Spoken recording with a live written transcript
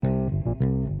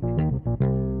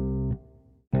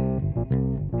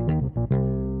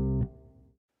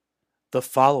The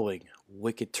following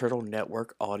Wicked Turtle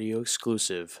Network audio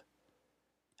exclusive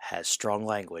has strong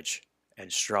language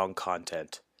and strong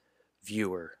content.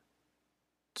 Viewer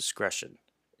discretion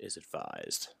is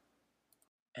advised.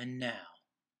 And now,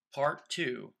 part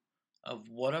 2 of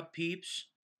What Up Peeps?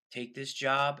 Take this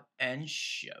job and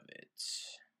shove it.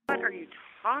 What are you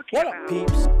talking What about? up,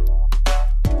 peeps?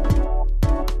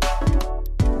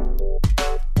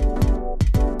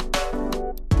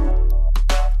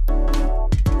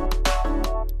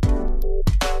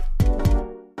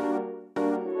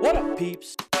 What up,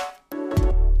 peeps?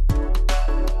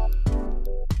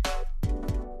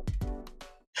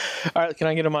 All right, can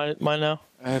I get a mine now?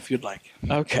 If you'd like.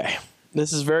 Okay.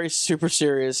 This is very super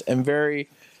serious and very,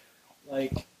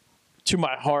 to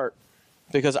my heart,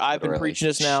 because I've been preaching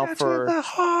this now for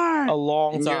a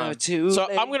long time. So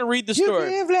I'm going to read the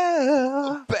story.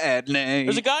 Bad name.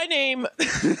 There's a guy named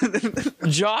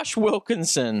Josh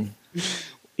Wilkinson.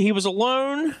 He was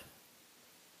alone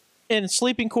in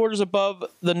sleeping quarters above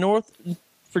the North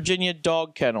Virginia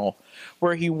dog kennel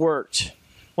where he worked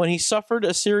when he suffered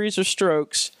a series of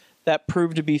strokes that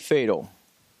proved to be fatal.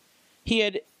 He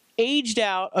had aged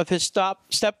out of his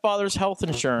stepfather's health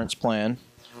insurance plan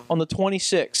on the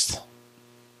 26th.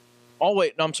 Oh,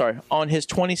 wait, no, I'm sorry. On his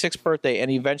 26th birthday, and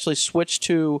he eventually switched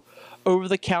to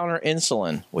over-the-counter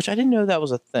insulin, which I didn't know that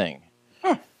was a thing.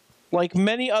 Like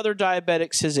many other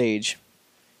diabetics his age,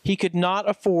 he could not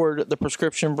afford the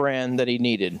prescription brand that he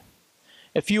needed.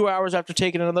 A few hours after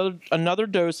taking another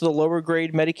dose of the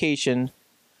lower-grade medication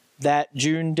that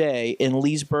June day in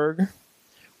Leesburg,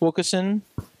 Wilkinson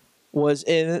was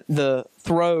in the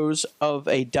throes of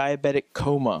a diabetic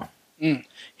coma.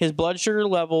 His blood sugar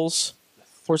levels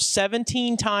were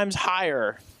 17 times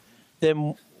higher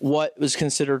than what was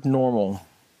considered normal.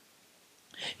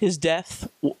 His death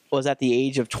was at the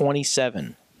age of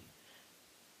 27.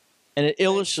 And it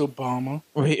illustrates Obama.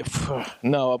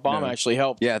 No, Obama actually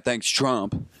helped. Yeah, thanks,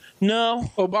 Trump. No,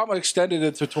 Obama extended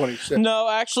it to 26. no,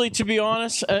 actually, to be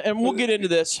honest, and we'll get into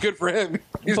this, Good for him.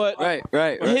 but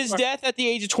Right. his death at the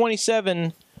age of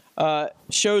 27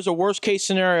 shows a worst-case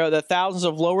scenario that thousands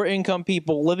of lower-income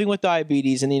people living with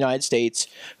diabetes in the United States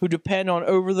who depend on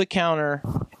over-the-counter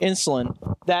insulin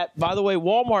that, by the way,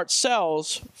 Walmart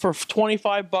sells for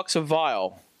 $25 a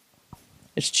vial.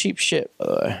 It's cheap shit, by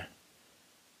the way.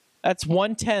 That's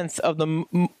 1/10 of the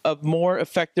more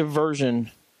effective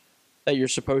version that you're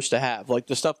supposed to have. Like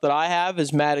the stuff that I have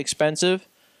is mad expensive.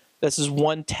 This is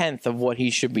 1/10 of what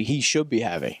he should be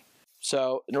having.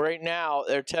 So right now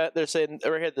they're saying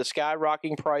right here the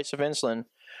skyrocketing price of insulin,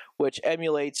 which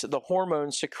emulates the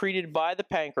hormones secreted by the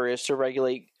pancreas to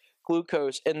regulate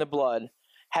glucose in the blood,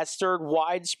 has stirred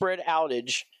widespread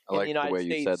outage I in like the United the way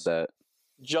States you said that.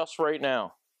 just right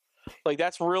now. Like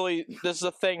this is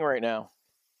a thing right now.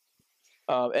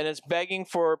 And it's begging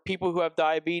for people who have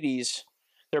diabetes.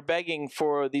 They're begging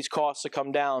for these costs to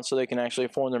come down so they can actually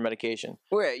afford their medication.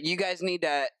 Wait, you guys need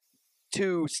that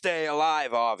to stay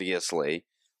alive, obviously.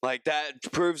 Like,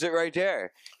 that proves it right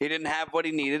there. He didn't have what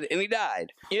he needed, and he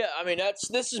died. Yeah, I mean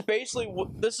this is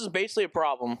basically a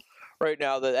problem right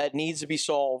now that needs to be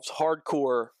solved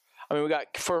hardcore. I mean, we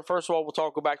got first of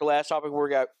all, go back to last topic where we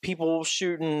got people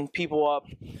shooting people up,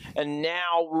 and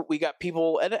now we got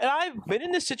people. And I've been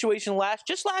in this situation last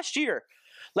year.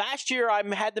 Last year, I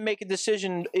had to make a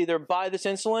decision: either buy this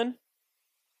insulin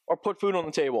or put food on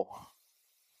the table.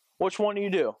 Which one do you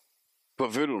do?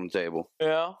 Put food on the table.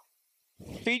 Yeah,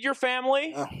 feed your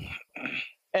family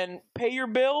and pay your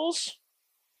bills,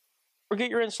 or get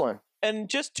your insulin. And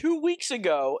just 2 weeks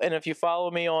ago, and if you follow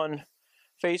me on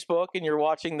Facebook and you're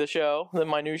watching the show,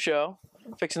 my new show,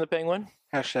 Fixing the Penguin,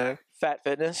 Hashtag. Fat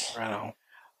Fitness. Right on.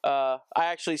 I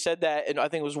actually said that, and I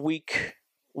think it was week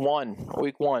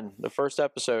one, the first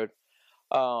episode.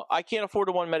 I can't afford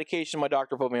the one medication my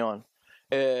doctor put me on.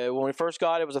 When we first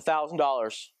got it, it was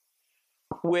 $1,000.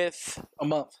 With A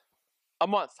month.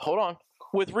 hold on.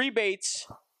 With rebates,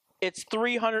 it's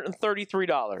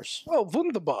 $333. Oh,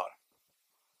 wunderbar.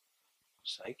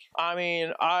 Psych. I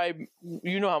mean,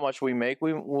 you know how much we make.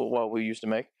 We used to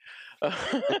make.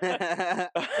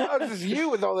 How is you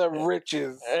with all that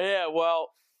riches? Yeah,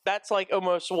 well, that's like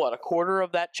almost a quarter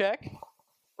of that check,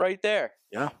 right there.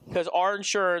 Yeah. Because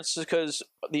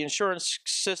the insurance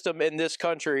system in this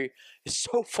country is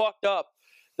so fucked up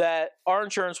that our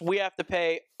insurance, we have to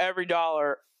pay every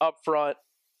dollar up front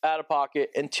out of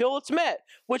pocket until it's met,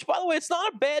 which, by the way, it's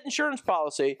not a bad insurance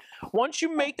policy. Once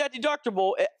you make that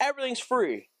deductible, everything's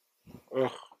free.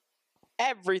 Ugh.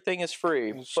 Everything is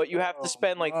free, but you have to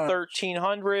spend like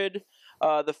 $1,300.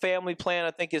 The family plan,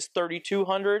 I think, is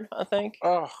 $3,200. I think.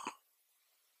 Oh.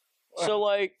 So,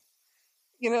 like,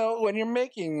 when you're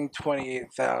making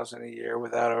 28,000 a year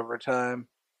without overtime,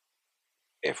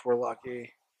 if we're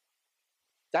lucky,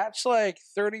 that's like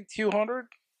 3,200.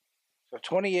 So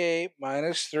 28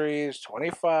 minus 3 is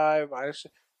 25 minus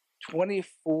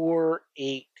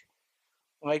 24,800.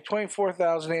 Like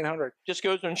 24,800. Just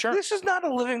goes to insurance. This is not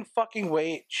a living fucking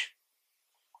wage.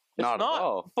 It's Not at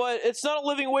all. But it's not a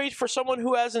living wage for someone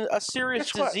who has a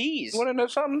serious Guess what? disease. You want to know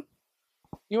something?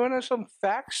 You want to know some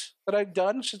facts that I've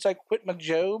done since I quit my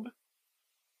job?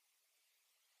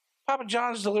 Papa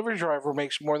John's delivery driver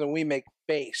makes more than we make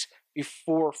base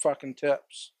before fucking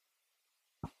tips.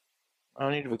 I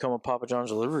don't need to become a Papa John's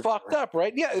delivery. Fucked driver. up,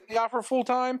 right? Yeah, they offer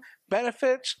full-time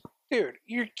benefits. Dude,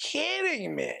 you're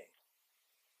kidding me.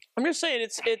 I'm just saying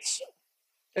it's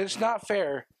It's not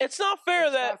fair. It's not fair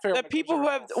It's that, not fair when that it people comes who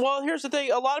to have. health. Well, here's the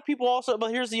thing. A lot of people also.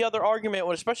 But here's the other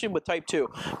argument, especially with type 2.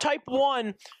 Type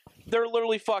 1, they're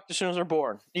literally fucked as soon as they're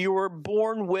born. You were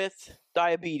born with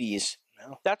diabetes.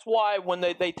 No. That's why when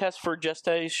they test for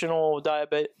gestational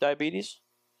diabetes,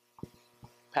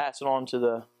 pass it on to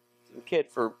the kid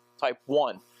for type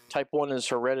 1. Type 1 is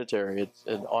hereditary. It's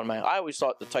an automatic. I always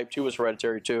thought the type 2 was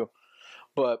hereditary too,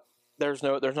 but there's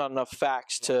not enough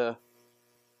facts to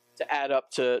add up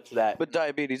to that. But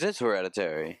diabetes is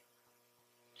hereditary.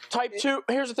 Type 2,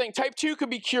 here's the thing. Type 2 could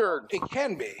be cured. It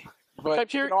can be, but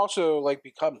Type you two- can also like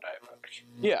become diabetic.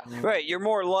 Yeah. Right, you're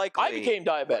more likely. I became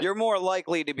diabetic. You're more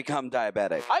likely to become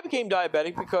diabetic. I became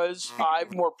diabetic because I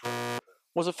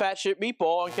was a fat shit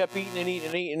meatball and kept eating and eating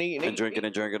and eating and eating And drinking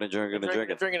and drinking and drinking and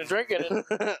drinking. drinking and drinking.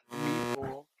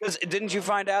 And Because didn't you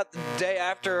find out the day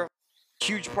after a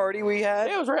huge party we had?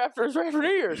 it was right after New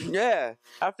Year's. Yeah.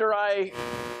 After I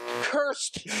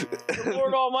cursed the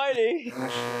Lord Almighty,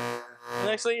 the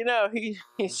next thing you know, he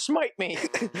smite me.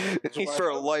 He's for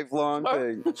a lifelong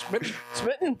Oh. thing.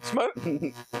 Smitten, smote.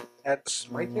 That's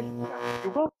smited.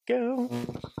 You're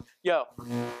welcome. Yo,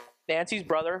 Nancy's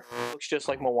brother looks just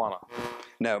like Moana.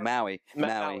 No, Maui.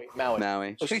 Maui.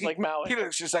 Looks just like He Maui.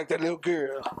 looks just like that little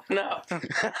girl. No.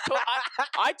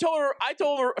 I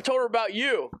told her about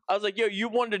you. I was like, yo, you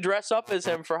wanted to dress up as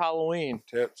him for Halloween.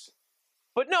 Tips.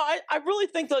 But no, I really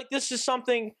think like this is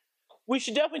something we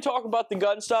should definitely talk about the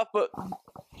gun stuff, but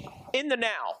in the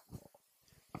now.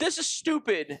 This is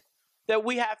stupid that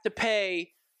we have to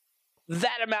pay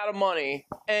that amount of money.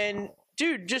 And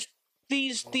dude, just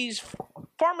these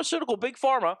pharmaceutical big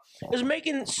pharma is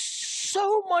making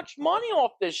so much money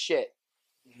off this shit.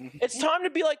 It's time to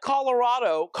be like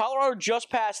Colorado. Colorado just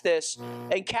passed this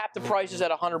and capped the prices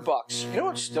at $100. You know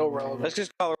what's still relevant? That's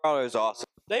because Colorado is awesome.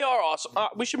 They are awesome.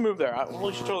 We should move there.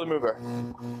 We should totally move there.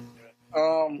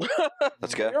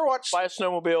 Let's You go. ever watch? Buy a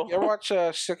snowmobile. You ever watch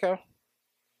Sicko?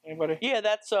 Anybody? Yeah,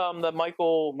 that's the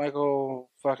Michael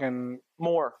Michael fucking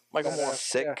Moore. Michael Yeah. Moore.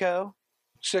 Sicko?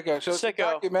 Sicko. So it's a Sicko.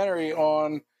 documentary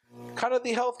on kind of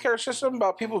the healthcare system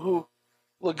about people who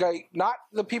look like not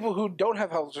the people who don't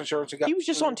have health insurance. and got He was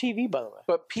just screwed, on TV, by the way.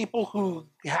 but people who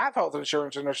have health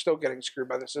insurance and are still getting screwed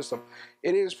by the system.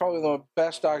 It is probably one of the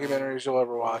best documentaries you'll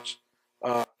ever watch.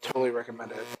 Totally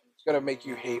recommend it. It's gonna make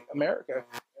you hate America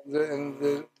and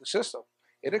the system.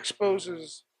 It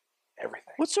exposes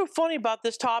everything. What's so funny about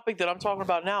this topic that I'm talking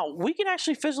about now? We can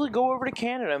actually physically go over to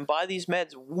Canada and buy these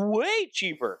meds way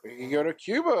cheaper. You can go to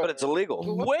Cuba, But it's illegal.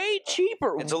 Way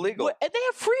cheaper. It's illegal. And they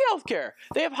have free healthcare.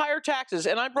 They have higher taxes.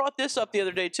 And I brought this up the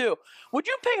other day too. Would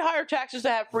you pay higher taxes to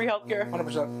have free healthcare?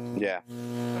 100%. Yeah.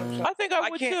 100%. I think I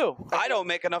would too. I don't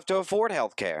make enough to afford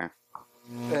health care.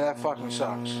 And that fucking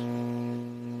sucks.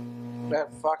 That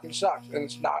fucking sucks. And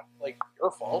it's not like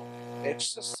your fault. It's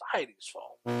society's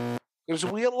fault. Because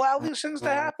we allow these things to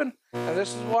happen. And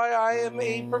this is why I am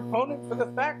a proponent for the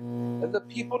fact that the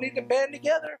people need to band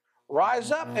together,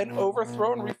 rise up, and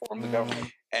overthrow and reform the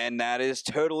government. And that is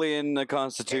totally in the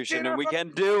Constitution, It's in and we our can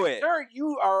do it. Sir,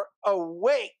 you are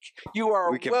awake. You are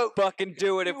We can woke. fucking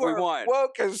do it if You we are want.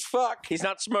 woke as fuck. He's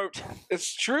not smoked.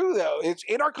 It's true, though. It's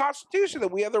in our Constitution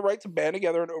that we have the right to band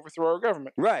together and overthrow our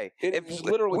government. Right. It If is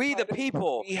literally we, the private.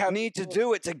 people, We have need to tools.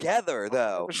 do it together,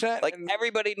 though. 100%, Like, and-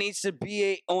 everybody needs to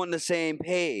be on the same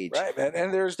page. Right, man.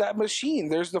 And there's that machine.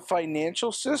 There's the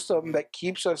financial system that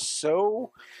keeps us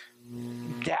so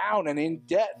down and in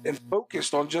debt and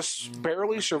focused on just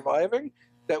barely surviving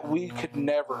that we could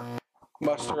never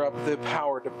muster up the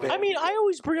power to bend. I mean, I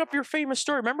always bring up your famous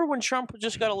story. Remember when Trump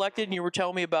just got elected and you were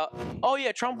telling me about, oh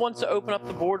yeah, Trump wants to open up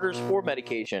the borders for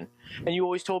medication. And you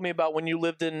always told me about when you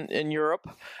lived in Europe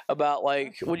about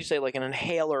like, what do you say, like an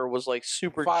inhaler was like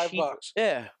super cheap. $5.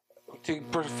 Yeah. To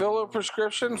fill a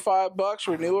prescription, $5.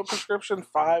 Renew a prescription,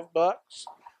 $5.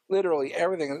 Literally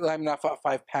everything. I'm not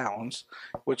 £5,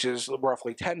 which is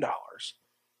roughly $10.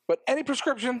 But any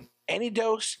prescription, any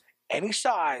dose, any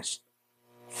size,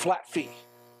 flat fee.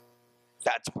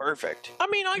 That's perfect. I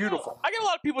mean, I get a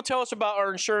lot of people tell us about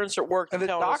our insurance at work. And the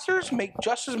telling us- doctors make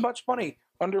just as much money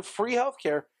under free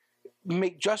healthcare,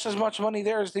 make just as much money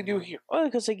there as they do here. Well,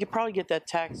 because they could probably get that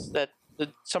tax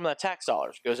some of that tax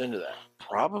dollars goes into that.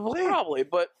 Probably,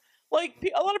 but like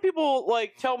a lot of people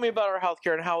like tell me about our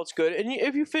healthcare and how it's good, and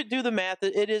if you do the math,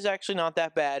 it is actually not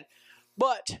that bad.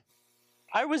 But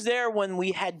I was there when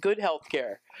we had good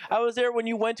healthcare. I was there when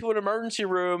you went to an emergency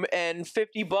room and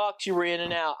 $50 you were in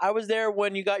and out. I was there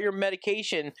when you got your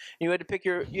medication and you had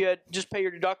to just pay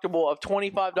your deductible of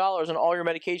 $25 and all your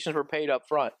medications were paid up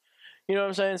front. You know what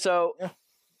I'm saying? So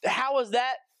how is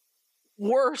that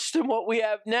worse than what we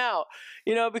have now?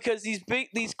 You know, because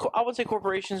I would say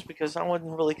corporations, because I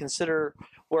wouldn't really consider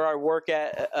where I work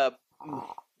at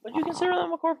would you consider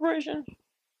them a corporation?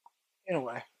 In a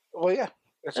way. Well, yeah.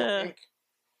 It's an Inc.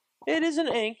 It is an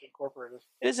Inc. Incorporated.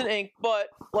 It is an Inc. But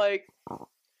like,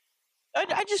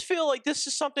 I just feel like this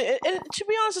is something. And to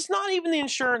be honest, it's not even the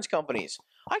insurance companies.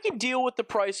 I can deal with the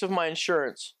price of my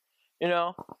insurance. You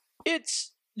know,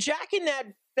 it's jacking that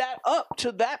up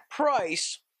to that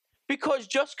price because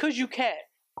you can.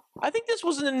 I think this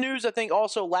was in the news. I think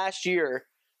also last year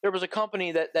there was a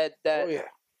company that. Oh yeah.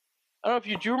 I don't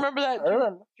know if do you remember that? I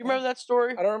remember. Do you remember that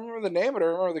story? I don't remember the name, but I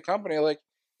remember the company. Like,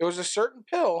 it was a certain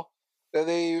pill that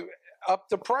they upped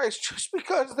the price just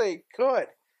because they could,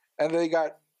 and they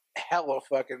got hella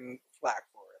fucking flack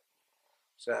for it.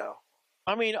 So,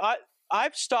 I mean,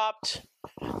 I've stopped,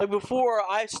 like before,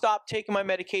 I stopped taking my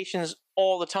medications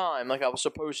all the time, like I was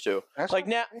supposed to. That's like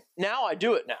okay. now I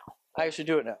do it now. I actually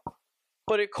do it now.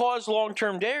 But it caused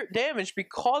long-term damage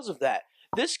because of that.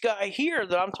 This guy here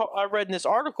that I read in this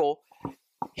article,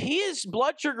 his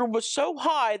blood sugar was so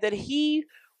high that he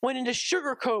went into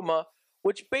sugar coma,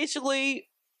 which basically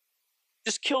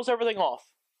just kills everything off.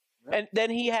 Yeah. And then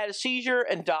he had a seizure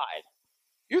and died.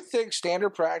 you think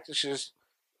standard practices,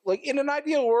 like in an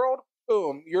ideal world,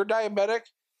 boom, you're diabetic,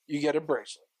 you get a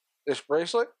bracelet. This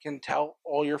bracelet can tell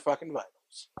all your fucking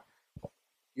vitals.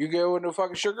 You go into a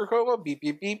fucking sugar coma, beep,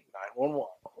 beep, beep, 911.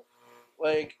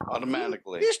 Like,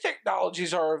 Automatically. These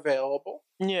technologies are available,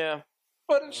 Yeah.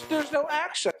 but there's no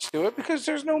access to it because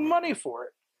there's no money for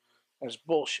it. That's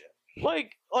bullshit.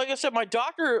 Like I said, my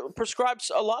doctor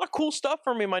prescribes a lot of cool stuff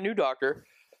for me. My new doctor.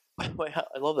 Wait,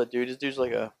 I love that dude. This dude's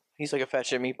he's like a fat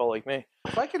shit meatball like me.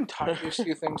 If I can tie these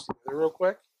two things together real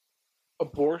quick,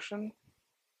 abortion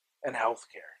and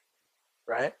healthcare,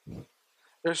 right?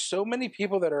 There's so many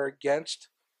people that are against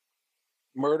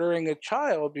murdering a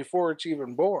child before it's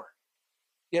even born.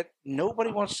 Yet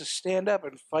nobody wants to stand up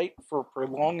and fight for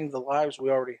prolonging the lives we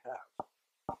already have.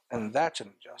 And that's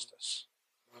an injustice.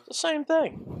 It's the same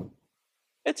thing.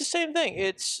 It's the same thing.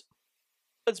 It's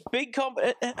big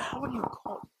company. How would you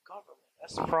call it? Government.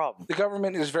 That's the problem. The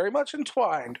government is very much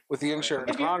entwined with the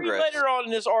insurance. If you read Congress. later on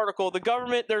in this article, the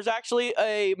government, there's actually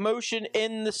a motion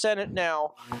in the Senate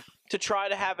now to try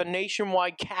to have a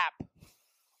nationwide cap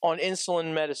on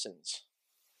insulin medicines.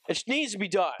 It needs to be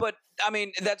done. But I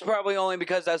mean, that's probably only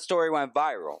because that story went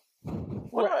viral.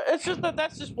 Well, it's just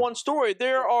that's just one story.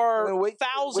 There are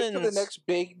thousands. Wait till the next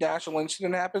big national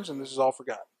incident happens, and this is all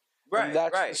forgotten. And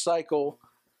that's the cycle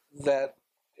that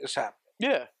is happening.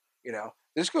 Yeah. You know,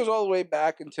 this goes all the way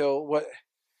back until what?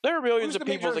 There are millions Who's of the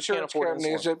major people that can't insurance afford company?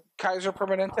 insulin. Is it Kaiser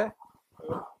Permanente?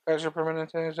 Kaiser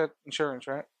Permanente, is that insurance,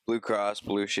 right? Blue Cross,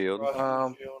 Blue Shield. I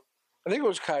think it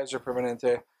was Kaiser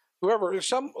Permanente. Whoever,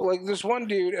 like this one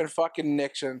dude and fucking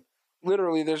Nixon.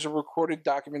 Literally, there's a recorded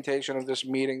documentation of this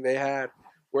meeting they had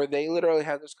where they literally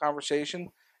had this conversation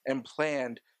and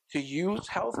planned to use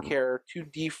healthcare to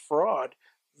defraud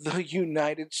the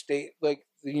United States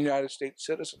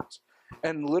citizens.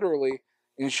 And literally,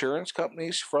 insurance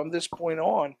companies from this point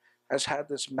on has had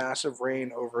this massive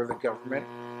reign over the government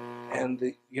and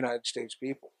the United States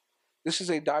people. This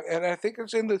is and I think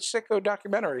it's in the Sicko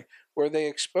documentary where they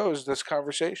exposed this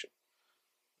conversation.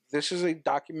 This is a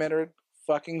documented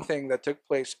fucking thing that took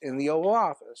place in the Oval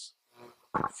Office.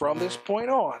 From this point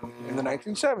on, in the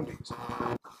 1970s,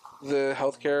 the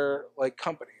healthcare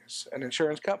companies and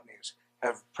insurance companies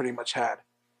have pretty much had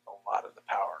a lot of the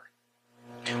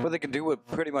power. Well, they can do with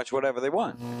pretty much whatever they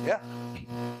want. Yeah,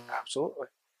 absolutely.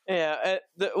 Yeah.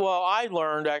 Well, I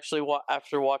learned actually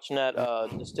after watching that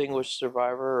Distinguished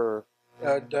Survivor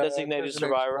or Designated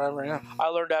Survivor. Yeah. I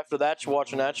learned after that,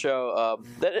 watching that show,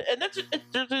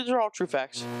 these are all true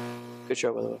facts. Good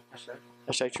show, by the way.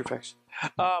 Hashtag true facts.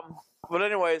 But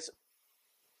anyways,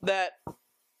 that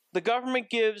the government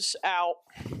gives out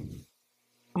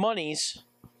monies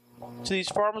to these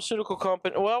pharmaceutical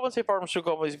companies. Well, I wouldn't say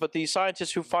pharmaceutical companies, but these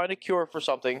scientists who find a cure for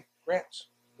something. Grants.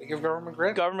 They give government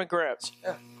grants. Government grants.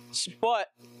 Yeah. But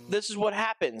this is what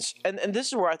happens, and this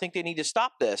is where I think they need to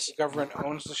stop this. The government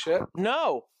owns the shit.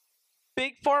 No,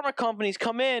 big pharma companies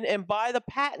come in and buy the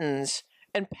patents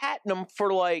and patent them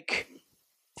for like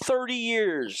 30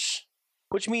 years,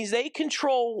 which means they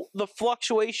control the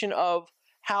fluctuation of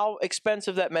how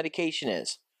expensive that medication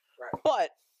is. Right. But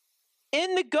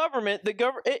in the government,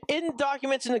 in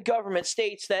documents in the government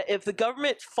states that if the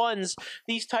government funds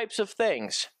these types of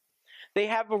things, they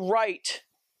have a right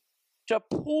to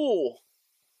pull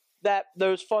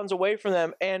those funds away from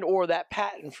them and or that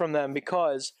patent from them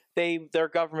because they're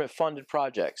government funded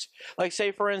projects. Like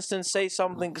say for instance,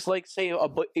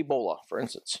 Ebola, for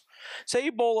instance. Say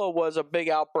Ebola was a big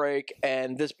outbreak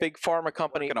and this big pharma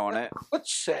company Working on it.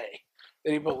 Let's say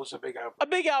that Ebola was a big outbreak. A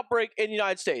big outbreak in the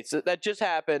United States that just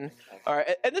happened. All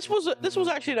right, and this was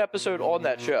actually an episode on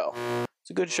that show.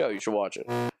 It's a good show. You should watch it.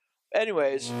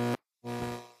 Anyways,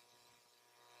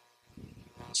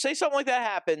 say something like that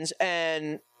happens,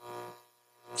 and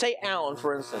say Alan,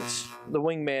 for instance, the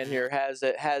wingman here has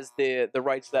the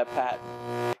rights to that patent.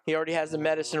 He already has the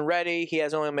medicine ready. He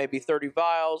has only maybe 30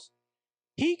 vials.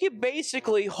 He could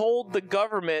basically hold the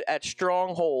government at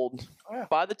stronghold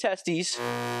by the testes,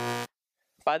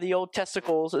 by the old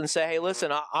testicles, and say, hey,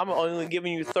 listen, I'm only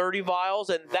giving you 30 vials,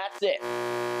 and that's it.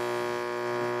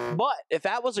 But if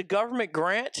that was a government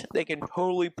grant, they can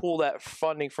totally pull that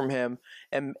funding from him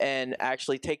and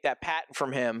actually take that patent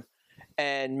from him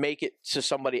and make it to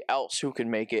somebody else who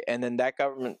can make it. And then that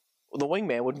government, the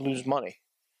wingman, would lose money.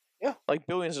 Yeah. Like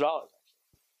billions of dollars.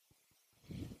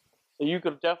 So you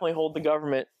could definitely hold the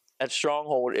government at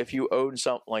stronghold if you own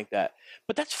something like that.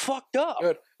 But that's fucked up.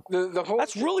 Good. The whole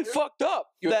That's really fucked up.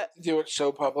 You have to do it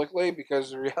so publicly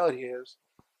because the reality is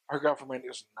our government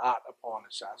is not a pawn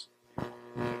assassin.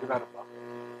 You're not a puppet.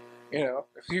 You know,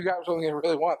 if you got something they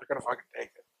really want, they're going to fucking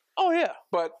take it. Oh, yeah.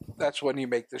 But that's when you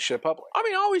make this shit public. I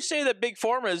mean, I always say that Big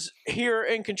Pharma is here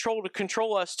in control to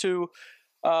control us to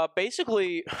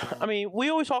basically, I mean, we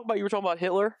always talk about, you were talking about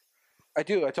Hitler. I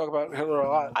do. I talk about Hitler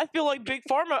a lot. I feel like Big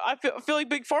Pharma, I feel like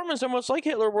Big Pharma is almost like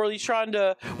Hitler, where he's trying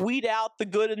to weed out the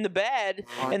good and the bad,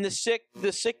 and the sick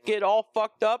get all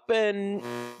fucked up, and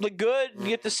the good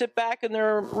get to sit back in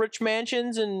their rich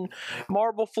mansions and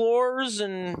marble floors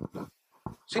and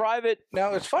private.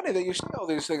 Now, it's funny that you say all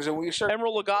these things, and we start...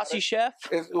 Emeril Lagasse chef.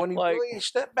 When you really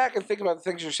step back and think about the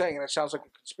things you're saying, and it sounds like a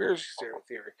conspiracy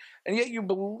theory, and yet you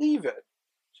believe it.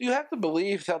 So you have to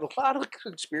believe that a lot of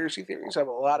conspiracy theories have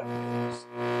a lot of evidence,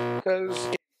 because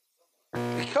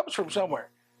it comes from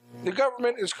somewhere. The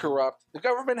government is corrupt. The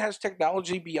government has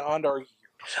technology beyond our years.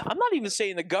 I'm not even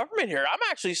saying the government here. I'm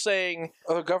actually saying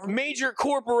the government, major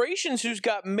corporations who's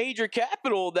got major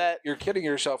capital that... You're kidding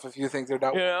yourself if you think they're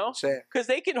not saying. Because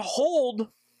they can hold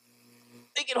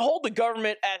the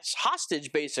government as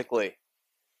hostage, basically.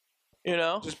 You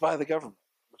know? Just by the government,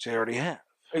 which they already have.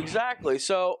 Exactly.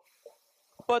 So...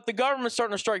 But the government's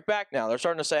starting to strike back now. They're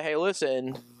starting to say, hey,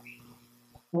 listen,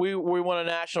 we want a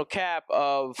national cap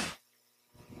of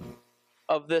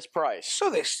this price. So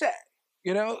they say.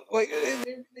 You know, like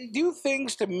they do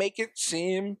things to make it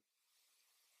seem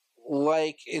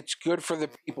like it's good for the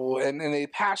people, and they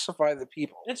pacify the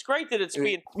people. It's great that it's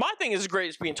being... My thing is great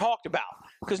it's being talked about,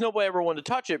 because nobody ever wanted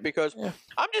to touch it, because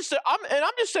I'm just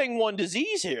saying one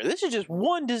disease here. This is just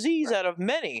one disease out of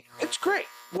many. It's great.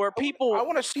 Where people... I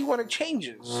want to see when it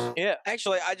changes. Yeah.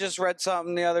 Actually, I just read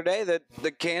something the other day that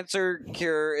the cancer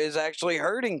cure is actually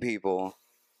hurting people.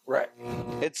 Right.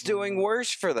 It's doing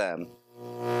worse for them.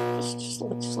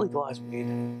 Just legalize weed.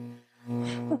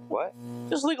 What?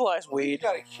 Just legalize weed. You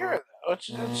got a cure, though.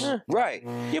 It's right.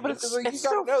 Yeah, but it's you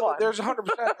so know fun. that there's 100%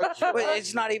 a cure. But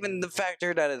it's not even the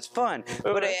factor that it's fun,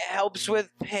 but it helps with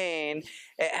pain.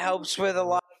 It helps with a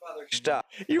lot of other stuff.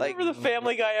 You remember the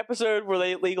Family Guy episode where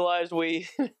they legalized weed?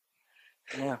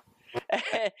 Yeah.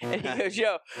 And he goes,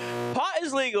 yo, pot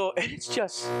is legal, and it's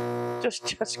just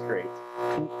great.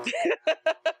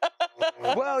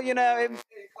 Well, you know, it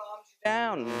calms you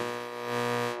down.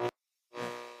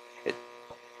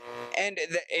 And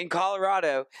in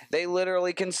Colorado, they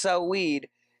literally can sell weed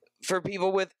for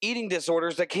people with eating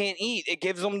disorders that can't eat. It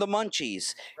gives them the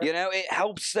munchies. Right. You know, it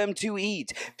helps them to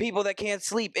eat. People that can't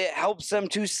sleep, it helps them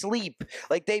to sleep.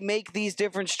 Like, they make these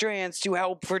different strands to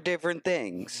help for different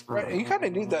things. Right. And you kind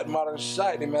of need that in modern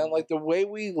society, man. Like, the way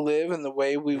we live and the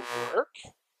way we work,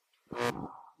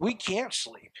 we can't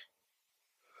sleep.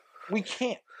 We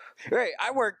can't. Right, I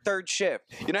work third shift.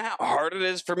 You know how hard it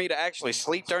is for me to actually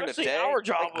sleep during the day? Our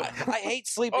job. Like, I hate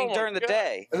sleeping during the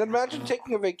day. And then imagine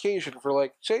taking a vacation for,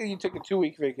 like, say you take a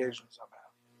 2-week vacation somehow.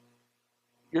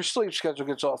 your sleep schedule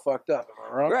gets all fucked up.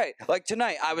 Am I wrong? Right. Like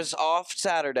tonight, I was off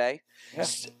Saturday. Yeah.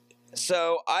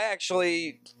 So I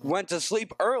actually went to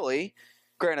sleep early.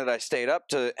 Granted, I stayed up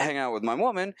to hang out with my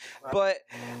woman, but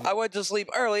I went to sleep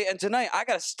early, and tonight I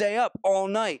got to stay up all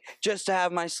night just to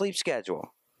have my sleep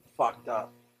schedule. Fucked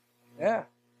up. Yeah.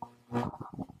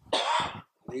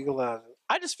 Legalize it.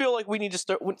 I just feel like we need to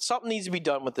start. Something needs to be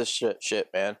done with this shit,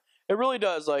 man. It really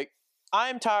does. Like, I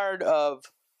am tired of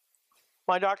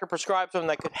my doctor prescribed something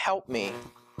that could help me,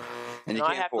 And you I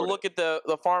can't have to afford look at the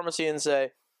pharmacy and say,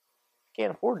 I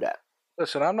can't afford that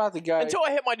Listen, I'm not the guy. until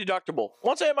I hit my deductible.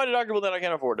 Once I hit my deductible, then I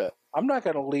can't afford that. I'm not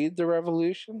going to lead the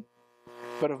revolution,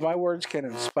 but if my words can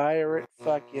inspire it,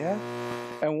 fuck yeah.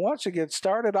 And once it gets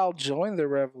started, I'll join the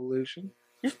revolution.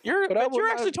 You're But I will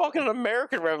actually not- talking an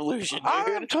American revolution, dude.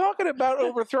 I'm talking about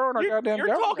overthrowing our goddamn You're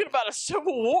government. talking about a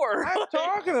civil war. I'm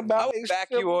talking I about. will a back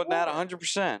you civil on that war.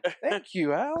 100%. Thank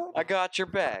you, Alan. I got your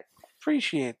back.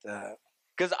 Appreciate that.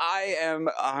 Because I am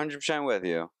 100% with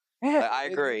you. Yeah, I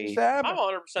agree. it needs to happen. I'm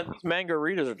 100%. These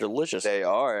margaritas are delicious. They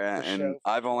are, For and sure.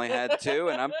 I've only had 2,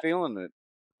 and I'm feeling it.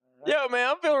 Yo, man,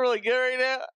 I'm feeling really good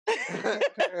right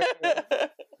now.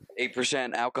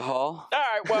 8% alcohol. All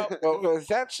right, well, Well, if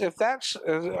that's,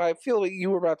 I feel like you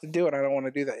were about to do it. I don't want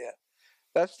to do that yet.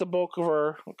 That's the bulk of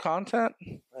our content.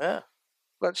 yeah.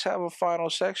 Let's have a final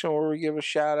section where we give a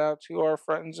shout out to our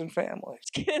friends and family.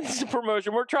 Let's get into some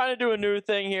promotion. We're trying to do a new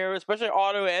thing here, especially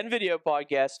audio and video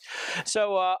podcasts.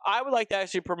 So I would like to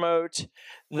actually promote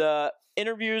the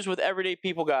interviews with everyday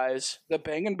people, guys. The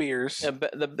Bangin' Beers.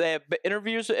 They have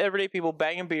interviews with everyday people,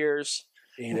 banging beers.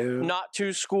 Not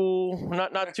too school,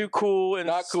 not too cool, and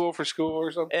Not cool for school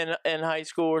or something. in high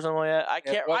school or something like that. I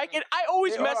Yeah, can't. well, I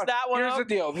always Hey, mess hold on. that one Here's up. the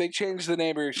deal. They changed the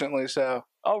name recently, so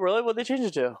Oh, really? What they change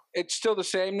it to? it's still the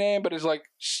same name, but it's like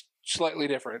slightly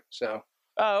different. So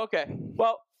Oh, okay.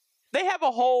 Well, they have a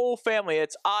whole family.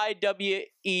 It's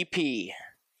IWEP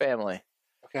family.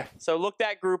 Okay. So look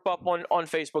that group up on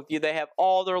Facebook. They have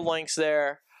all their links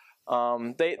there.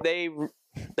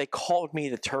 They called me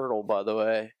the turtle, by the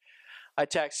way. I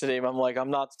texted him. I'm like,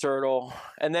 I'm not the turtle.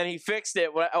 And then he fixed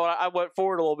it when I went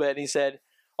forward a little bit, and he said,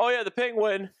 oh, yeah, the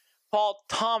penguin, Paul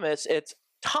Thomas. It's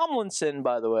Tomlinson,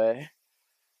 by the way.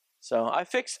 So I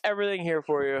fixed everything here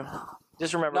for you.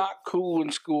 Just remember. not cool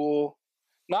in school,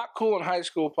 not cool in high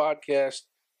school podcast,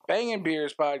 Bangin'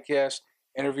 Beers podcast,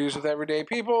 interviews with everyday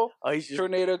people, Oh, he's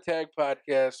Tornado Tag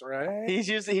podcast. Right.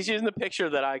 using the picture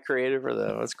that I created for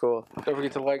them. That's cool. Don't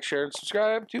forget to like, share, and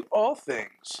subscribe to all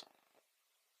things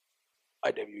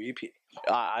IWEP.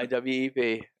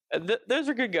 IWEP. Those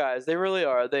are good guys. They really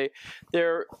are.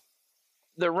 They're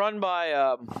run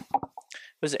by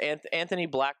was it Anthony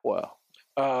Blackwell?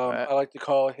 I like to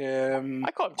call him.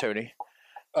 I call him Tony.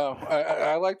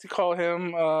 I like to call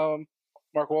him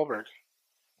Mark Wahlberg.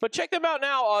 But check them out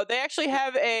now. They actually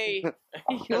have a.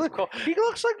 He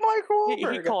looks like Mark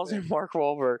Wahlberg. He calls him Mark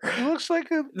Wahlberg. He looks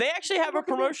like a. They actually have a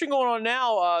promotion going on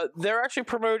now. They're actually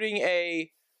promoting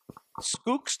a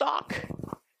Skook stock.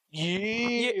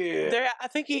 Yeah. I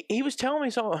think he was telling me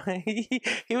something.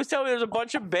 he was telling me there's a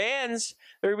bunch of bands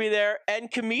that are going to be there and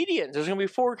comedians. There's going to be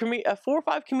 4 or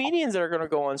 5 comedians that are going to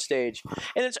go on stage,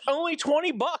 and it's only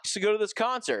 $20 to go to this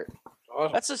concert.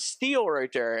 Awesome. That's a steal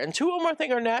right there. And 2 of them I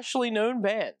think are nationally known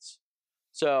bands.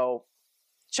 So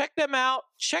check them out.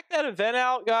 Check that event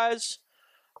out, guys.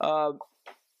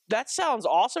 That sounds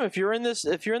awesome. If you're in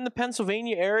the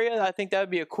Pennsylvania area, I think that would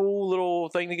be a cool little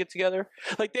thing to get together.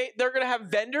 Like they're gonna have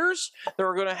vendors.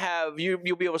 They're gonna have you'll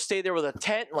be able to stay there with a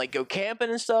tent and like go camping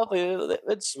and stuff.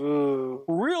 It's Ooh.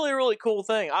 really, really cool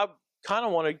thing. I kind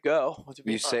of want to go. To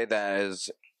be You say that as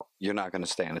you're not going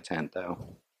to stay in a tent,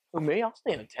 though. Who, me? I'll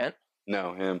stay in a tent.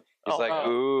 No, him. He's Oh, like, oh.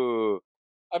 ooh.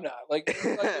 I'm not. Like,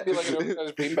 it'd be like an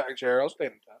oversized beanbag chair. I'll stay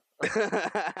in the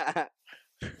tent.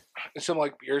 And some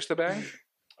like beers to bang.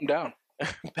 I'm down.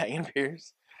 Banging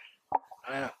beers.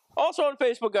 Yeah. Also on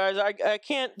Facebook, guys, I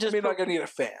can't I just mean, like I need a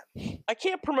fan. I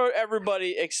can't promote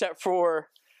everybody except for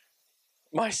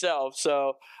myself.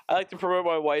 So I like to promote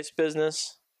my wife's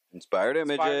business, Inspired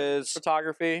Inspired images.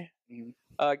 photography.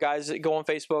 Mhm. Guys, go on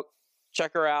Facebook,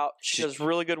 check her out. She does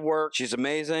really good work. She's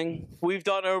amazing. We've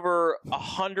done over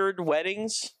 100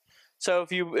 weddings. So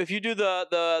if you do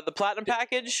the platinum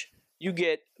package, you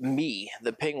get me,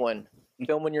 the penguin,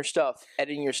 filming your stuff,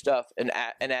 editing your stuff, and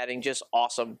adding just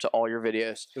awesome to all your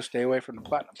videos. So stay away from the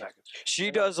platinum package. She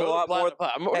does a Go to lot more.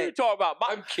 platinum. What are Hey, you talking about?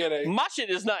 I'm kidding. My shit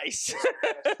is nice.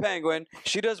 Penguin.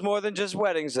 She does more than just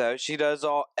weddings, though. She does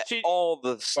all She-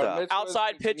 the stuff. Mitzvahs,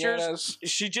 Outside pictures. quinceañeras,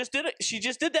 She just did it. She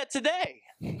just did that today.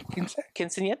 quince-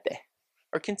 Quinceañete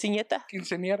or quinceañeta.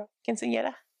 Quinceañera,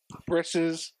 Quinceañera.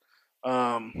 brisses,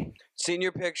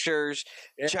 Senior pictures,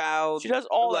 Yeah. child. She does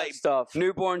all like, that stuff.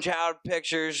 Newborn child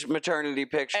pictures, maternity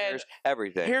pictures,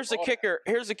 everything. Here's the all kicker.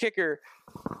 Here's the kicker.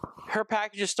 Her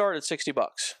packages start at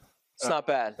 $60. It's not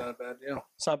bad. Not a bad deal.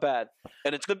 It's not bad.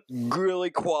 And it's really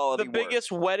quality The work.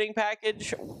 biggest wedding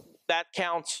package that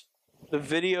counts the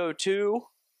video too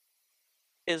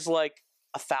is like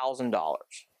 $1,000,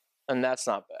 and that's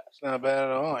not bad. It's not bad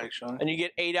at all, actually. And you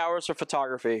get 8 hours of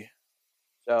photography.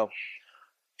 So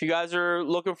if you guys are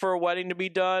looking for a wedding to be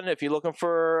done, if you're looking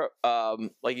for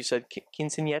like you said,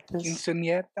 quinceañeras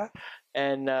Quinceañera?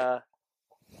 and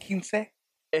Quince?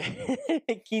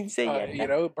 quinceañeras. You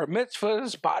know, bar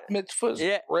mitzvahs, bat mitzvahs,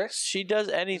 Yeah. breasts. She does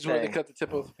This is where they anything. cut the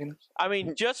tip of the penis. I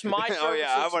mean, just my services. Oh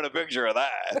yeah, I want a picture of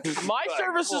that. My Like,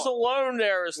 services cool. alone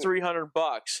there is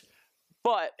 $300.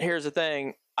 But here's the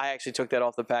thing: I actually took that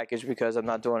off the package because I'm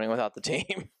not doing it without the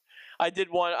team. I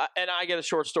did one, and I get a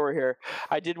short story here.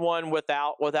 I did one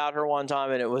without her one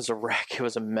time, and it was a wreck. It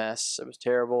was a mess. It was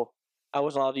terrible. I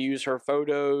wasn't allowed to use her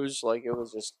photos. Like it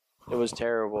was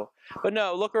terrible. But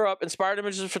no, look her up.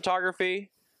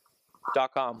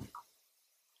 InspiredImagesPhotography.com,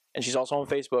 and she's also on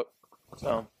Facebook.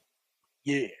 So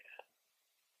Yeah.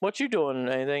 what you doing?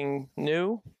 Anything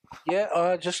new?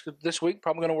 Yeah, just this week,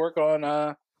 probably going to work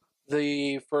on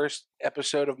the first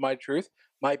episode of My Truth.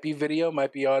 Might be video,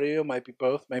 might be audio, might be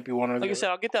both, might be one or the Like I other. said,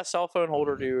 I'll get that cell phone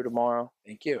holder to you tomorrow.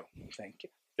 Thank you. Thank you.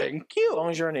 Thank As you. long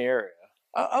as you're in the area.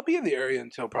 I'll be in the area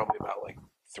until probably about like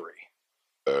 3.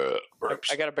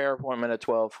 I got a bear appointment at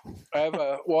 12. I have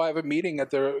a meeting at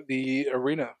the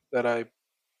arena that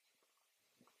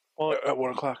Well, at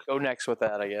 1 o'clock. go next with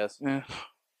that, I guess. Yeah.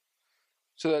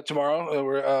 So that tomorrow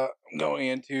we're going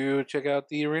in to check out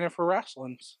the arena for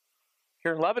wrestlings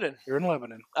Here in Lebanon. here in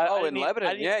Lebanon. Oh, in Lebanon.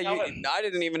 I didn't Yeah, tell it. I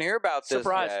didn't even hear about this.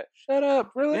 Surprise. Yet. Shut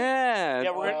up! Really? Yeah. Yeah,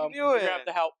 we're gonna Um, do it. We're gonna have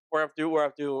to help. We're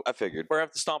gonna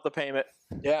have to stomp the payment.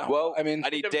 Yeah. Well, I mean, I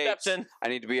need Them dates. steps in. I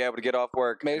need to be able to get off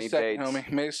work. I May need 2nd, dates.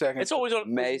 homie. May 2nd. It's always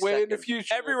on. May way in the 2nd.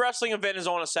 future. Every wrestling event is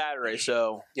on a Saturday,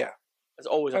 so Yeah. it's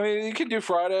always. I On. mean, you can do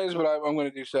Fridays, but I'm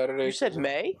going to do Saturdays. You said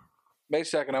May, May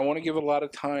 2nd. I want to give it a lot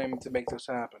of time to make this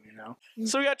happen, you know?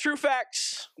 so we got True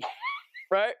Facts,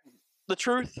 right? The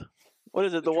truth. What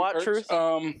is it? The what truth?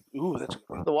 Ooh, that's a good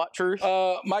one. The what truth?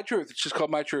 My Truth. It's just called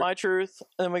My Truth. My truth.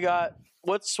 And then we got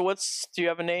what's? Do you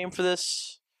have a name for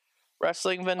this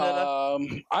wrestling vendetta?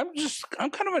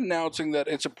 I'm kind of announcing that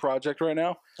it's a project right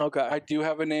now. Okay. I do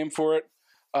have a name for it.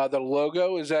 The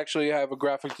logo is actually, I have a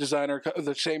graphic designer,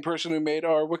 the same person who made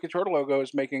our Wicked Turtle logo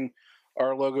is making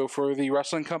our logo for the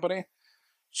wrestling company.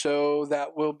 So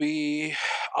that will be,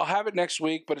 I'll have it next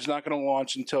week, but it's not going to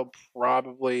launch until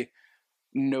probably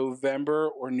November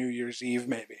or New Year's Eve,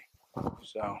 maybe.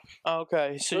 So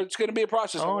Okay. so So it's going to be a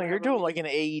process. oh, you're doing like an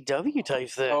AEW type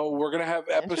thing. Oh, we're going to have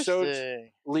episodes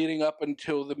Interesting. leading up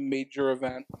until the major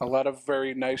event. A lot of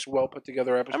very nice, well put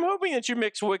together episodes. I'm hoping that you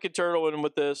mix Wicked Turtle in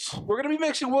with this. We're going to be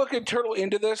mixing Wicked Turtle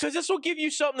into this. Because this will give you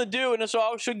something to do, and this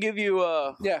also should give you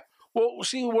Well,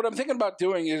 see, what I'm thinking about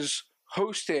doing is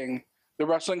hosting the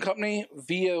wrestling company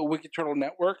via Wicked Turtle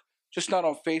Network, just not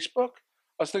on Facebook.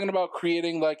 I was thinking about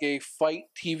creating like a fight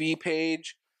TV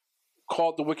page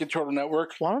called the Wicked Turtle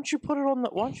Network. Why don't you put it on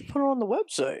the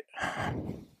website?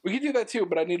 We could do that too,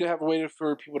 but I need to have a way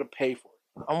for people to pay for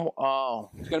it. Oh,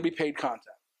 It's going to be paid content.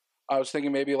 I was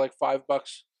thinking maybe like $5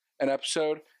 an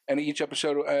episode, and each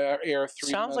episode will air 3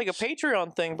 sounds like a months.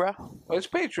 Patreon thing, bro. Well, it's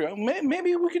Patreon.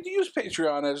 Maybe we could use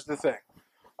Patreon as the thing.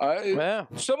 Yeah.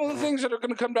 Some of the things that are going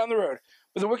to come down the road.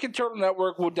 But the Wicked Turtle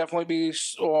Network will definitely be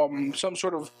some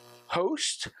sort of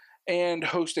host and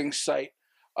hosting site.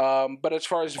 But as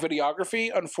far as videography,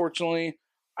 unfortunately,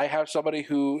 I have somebody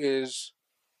who is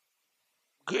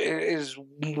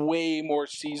way more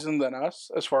seasoned than us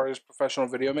as far as professional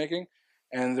video making,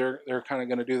 and they're kind of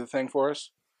going to do the thing for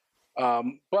us.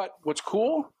 But what's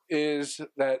cool is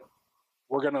that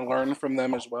we're going to learn from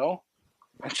them as well,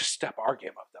 and just step our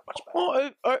game up that much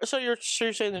better. Well, so you're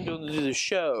saying they're doing the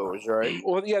shows, right?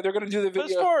 Well, yeah, they're going to do the But as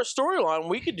video. far as storyline,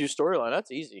 we could do storyline.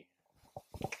 That's easy.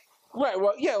 Right.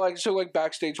 Well, yeah, like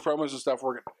backstage promos and stuff.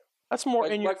 We're gonna do. That's more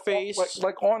Like, in your like, face.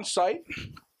 like on site.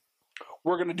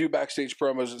 We're gonna do backstage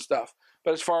promos and stuff.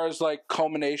 But as far as like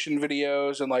culmination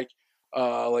videos and like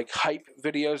hype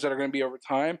videos that are gonna be over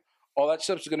time, all that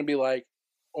stuff's gonna be like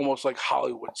almost like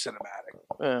Hollywood cinematic.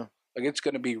 Yeah. Like it's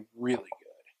gonna be really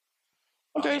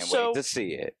good. Okay, Can't so wait to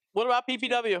see it. what about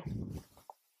PPW?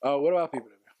 What about people?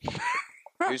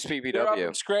 Who's They're up in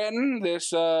PPW? Scranton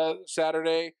this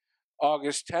Saturday,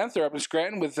 August 10th. They're up in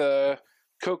Scranton with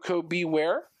Coco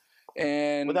Beware.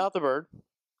 And Without the bird.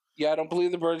 yeah, I don't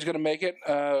believe the bird's going to make it.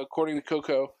 According to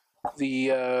Coco,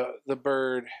 the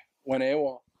bird went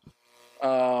AWOL.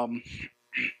 Then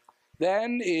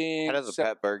in How does a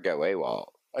pet bird go AWOL?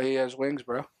 he has wings,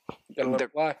 bro. Gotta let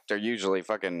it fly. They're usually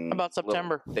fucking About little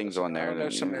September. things on there.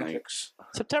 There's that, some like, magics.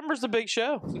 September's the big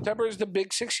show. September is the big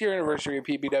 6-year anniversary of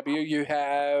PBW. You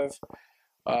have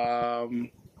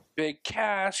Big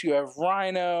Cass. You have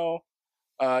Rhino.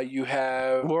 You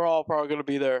have We're all probably going to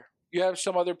be there.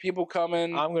 some other people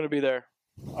coming. I'm going to be there.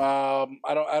 I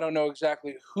don't know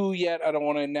exactly who yet. I don't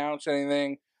want to announce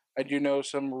anything. I do know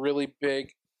some really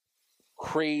big,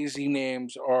 crazy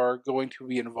names are going to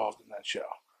be involved in that show.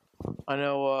 I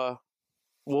know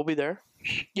we'll be there.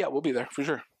 Yeah, we'll be there for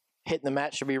sure. Hitting the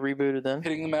Mat should be rebooted then.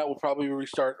 Hitting the Mat will probably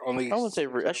restart on the. I wouldn't say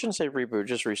I shouldn't say reboot,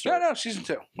 just restart. No, season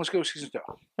 2. Let's go season 2.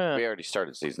 Yeah. We already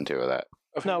started season 2 of that.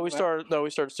 No, we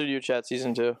started Studio Chat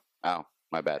season 2. Oh,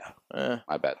 my bad.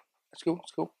 My bad. Let's go.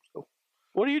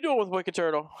 What are you doing with Wicked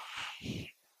Turtle?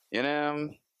 You know,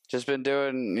 just been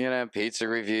doing, pizza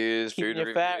reviews, Keeping food you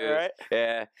reviews. fat, right?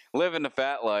 Yeah, living the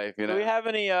fat life, Do we have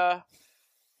any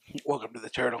Welcome to the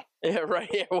Turtle. yeah, right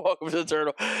here. Welcome to the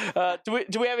Turtle.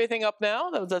 Do we have anything up now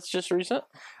that's just recent?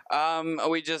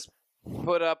 We just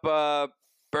put up a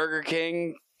Burger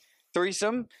King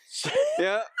threesome.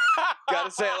 Yeah,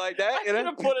 gotta say it like that. I could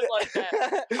have put it like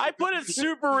that. I put it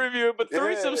super review, but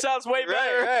threesome sounds way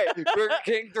better. Right. Burger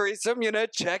King threesome.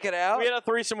 Check it out. We had a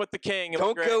threesome with the king. It was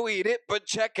Don't great. go eat it, but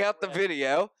check out the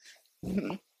video.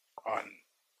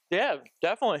 Yeah,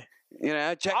 definitely.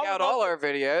 Check I would out love all to- our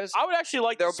videos. I would actually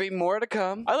like. There'll be more to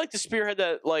come. I like to spearhead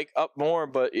that up more,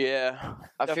 but yeah,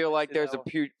 I feel like see there's that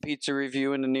a pizza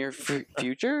review in the near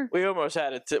future. we almost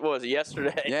had it. What was it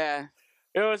yesterday? Yeah,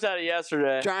 We almost had it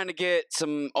yesterday. trying to get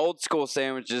some old school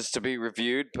sandwiches to be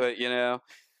reviewed, but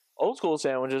Old school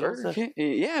sandwiches. what's Burger that? King,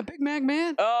 yeah, Big Mac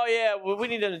man. Oh yeah, we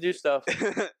need them to do stuff.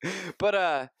 But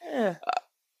Yeah,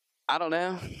 I don't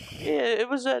know. it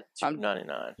was at I'm-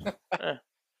 $2.99.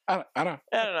 I don't know.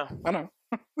 I don't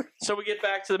know. So we get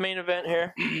back to the main event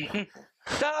here.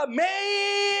 The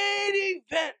main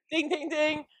event. Ding ding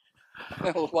ding.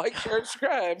 Like, share, and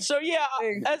subscribe. So yeah,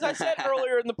 as I said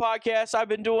earlier in the podcast, I've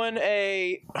been doing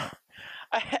a.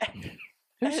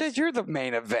 Who said you're the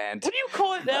main event? What do you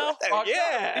call it now?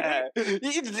 Yeah,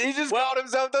 he just called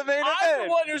himself the main I'm the event.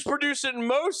 one who's producing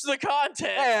most of the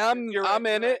content. Hey, You're I'm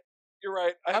right, in you're it. You're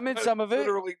right. I'm in some of it.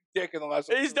 Literally dick in the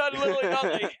last. He's done literally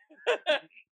nothing.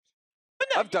 But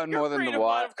no, I've done your more than the creative mind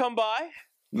what have come by,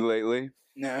 lately.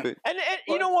 No. and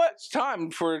you know what? It's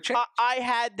time for a change. I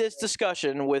had this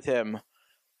discussion with him.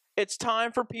 It's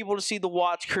time for people to see the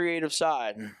Watts creative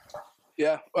side.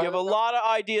 Yeah. You have a lot of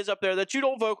ideas up there that you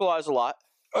don't vocalize a lot,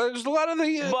 There's a lot of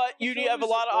the. but you have a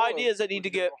lot of ideas that need to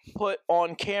get put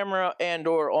on camera and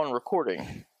or on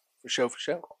recording. For show.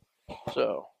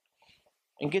 So,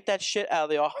 and get that shit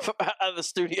out of the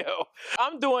studio.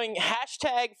 I'm doing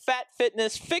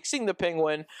 #FatFitness fixing the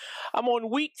penguin. I'm on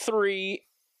week 3.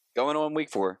 Going on week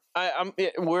 4.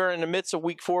 We're in the midst of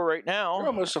week 4 right You're now.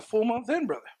 almost a full month in,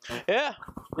 brother. Yeah,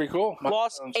 Pretty cool.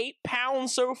 lost 8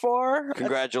 pounds so far.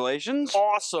 Congratulations.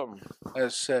 Awesome,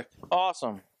 That's sick.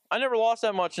 awesome. I never lost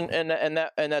that much in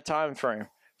that time frame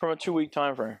from a 2-week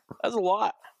time frame. That's a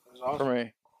lot That's awesome. for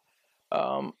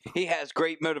me. He has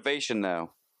great motivation,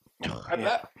 though. I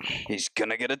bet. He's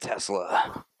gonna get a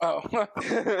Tesla. Oh.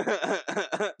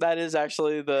 That is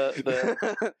actually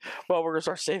the well, we're gonna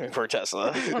start saving for a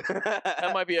Tesla.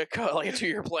 That might be like a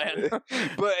 2-year plan.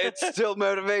 But it's still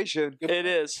motivation. It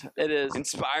is.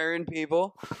 Inspiring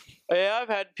people. Yeah, I've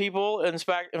had people. In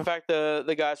fact,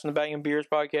 the guys from the Banging Beers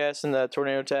podcast and the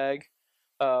Tornado Tag,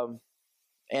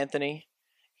 Anthony,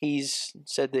 he's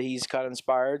said that he's kind of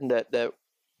inspired and that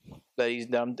he's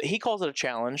done. He calls it a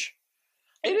challenge.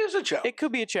 It is a challenge. It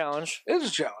could be a challenge. It is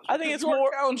a challenge. I think Because it's you are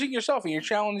more- challenging yourself, and you're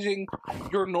challenging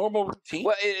your normal routine.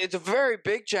 Well, it's a very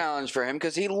big challenge for him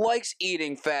because he likes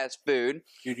eating fast food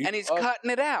Dude, you and he's love- cutting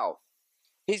it out.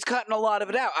 He's cutting a lot of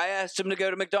it out. I asked him to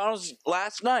go to McDonald's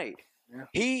last night. Yeah.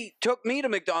 He took me to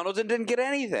McDonald's and didn't get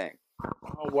anything.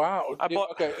 Oh wow! I Dude,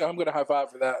 bought- okay, I'm gonna high five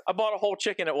for that. I bought a whole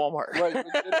chicken at Walmart. Right,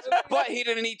 But he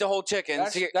didn't eat the whole chicken.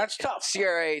 that's tough.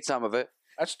 Sierra ate some of it.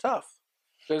 That's tough.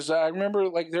 Because I remember,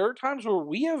 like, there are times where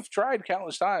we have tried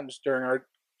countless times during our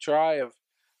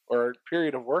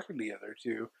period of working together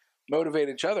to motivate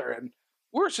each other, and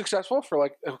we're successful for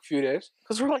like a few days,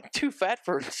 Because we're like 2 fat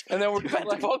birds. and then we're Fat to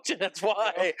like, function. That's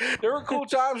why. there were cool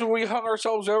times when we hung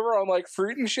ourselves over on like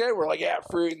fruit and shit. We're like, yeah,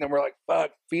 fruit, and then we're like,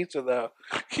 fuck, pizza though.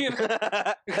 You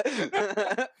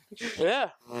know? Yeah.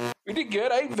 We did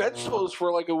good. I ate vegetables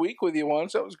for like a week with you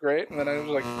once. That was great, and then I was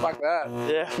like, fuck that.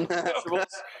 Yeah. Vegetables.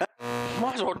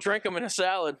 Might as well drink them in a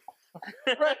salad.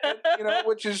 Right, and,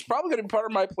 which is probably going to be part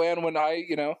of my plan when I,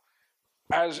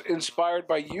 as inspired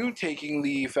by you taking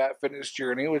the fat fitness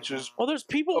journey, which is Well, there's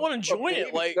people want to join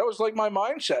it. Like, that was like my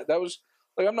mindset. That was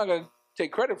like, I'm not going to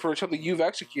take credit for something you've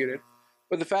executed,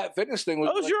 but the fat fitness thing was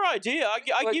that was like, your idea.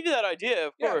 I like- give you that idea,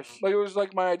 of yeah, course. like it was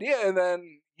like my idea, and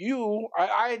then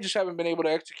I just haven't been able to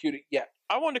execute it yet.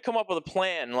 I wanted to come up with a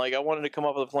plan. Like, I wanted to come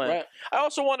up with a plan. Right. I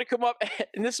also wanted to come up,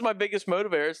 and this is my biggest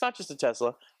motivator. It's not just a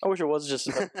Tesla. I wish it was just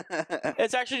a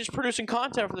It's actually just producing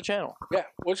content for the channel. Yeah,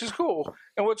 which is cool.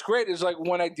 And what's great is like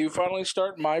when I do finally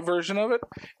start my version of it,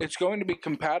 it's going to be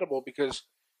compatible because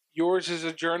yours is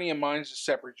a journey and mine's a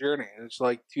separate journey. And it's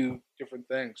like two different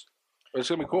things. But it's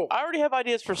gonna be cool. I already have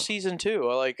ideas for season 2.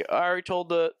 I already told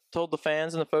the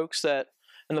fans and the folks that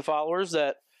and the followers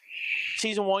that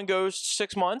season 1 goes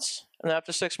 6 months, and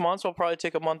after 6 months, I'll probably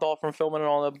take a month off from filming and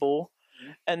all that bull,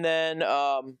 and then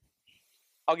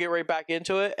I'll get right back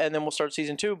into it, and then we'll start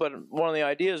season 2. But one of the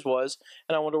ideas was,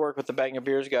 and I wanted to work with the Bang of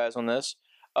Beers guys on this,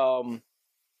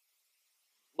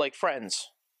 like friends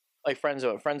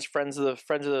of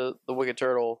the Wicked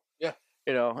Turtle, Yeah.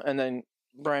 you know, and then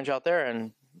branch out there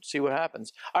and see what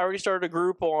happens. I already started a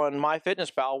group on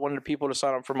MyFitnessPal. Wanted people to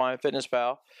sign up for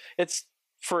MyFitnessPal. It's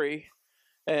free,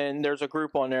 and there's a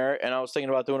group on there. And I was thinking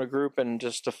about doing a group and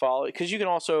just to follow, because you can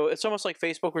also, it's almost like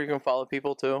Facebook where you can follow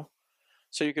people too.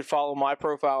 So you could follow my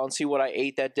profile and see what I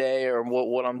ate that day, or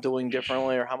what I'm doing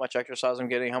differently, or how much exercise I'm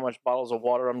getting, how much bottles of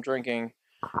water I'm drinking,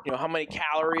 you know, how many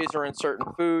calories are in certain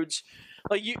foods.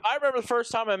 Like I remember the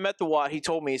first time I met the Watt, he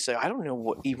told me, he said, "I don't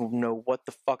even know what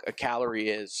the fuck a calorie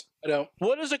is. I don't.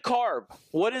 What is a carb?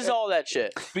 What is all that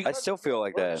shit?" I still feel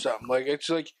like that. Something. Like it's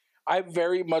like I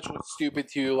very much was stupid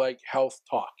to like health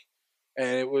talk, and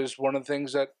it was one of the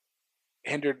things that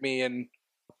hindered me in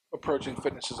approaching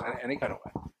fitness in any kind of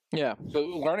way. Yeah. So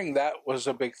learning that was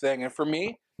a big thing, and for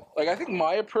me, like I think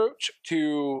my approach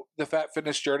to the fat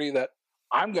fitness journey that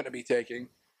I'm going to be taking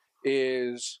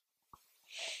is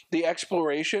the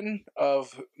exploration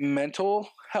of mental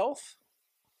health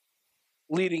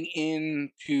leading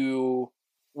into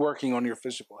working on your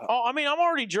physical health. Oh, I mean, I'm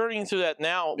already journeying through that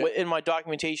now in my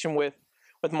documentation with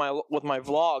my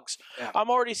vlogs. Yeah. I'm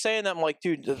already saying that. I'm like,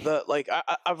 dude,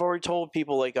 I've already told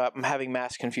people, like, I'm having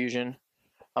mass confusion.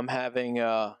 I'm having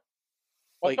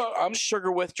I'm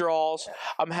sugar withdrawals.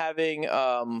 I'm having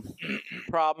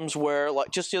problems where,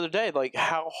 like, just the other day, like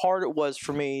how hard it was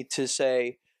for me to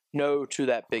say no to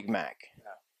that Big Mac. Yeah.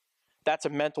 That's a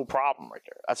mental problem right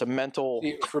there. That's a mental.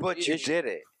 But you did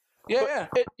it. Yeah.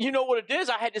 You know what it is?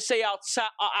 I had to say out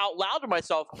loud to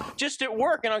myself just at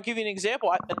work, and I'll give you an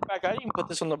example. In fact, I didn't even put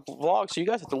this on the vlog, so you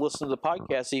guys have to listen to the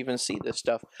podcast to even see this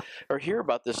stuff or hear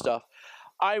about this stuff.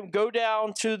 I go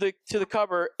down to the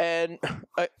cupboard, and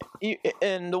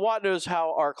the Watt knows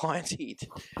how our clients eat.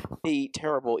 They eat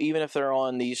terrible, even if they're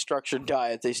on these structured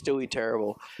diets. They still eat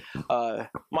terrible.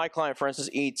 My client, for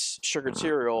instance, eats sugared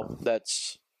cereal.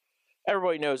 That's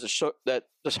everybody knows that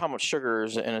just how much sugar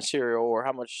is in a cereal, or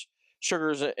how much sugar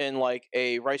is in like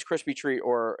a Rice Krispie treat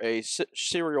or a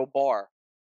cereal bar.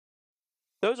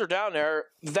 Those are down there.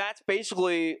 That's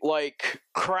basically like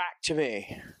crack to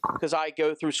me, because I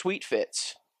go through sweet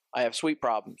fits. I have sweet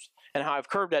problems. And how I've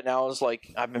curbed that now is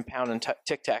like I've been pounding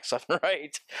Tic Tacs left and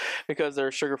right because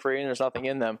they're sugar-free and there's nothing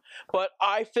in them. But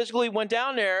I physically went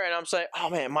down there, and I'm saying, oh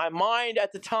man, my mind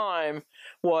at the time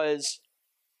was,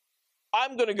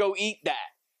 I'm going to go eat that.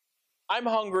 I'm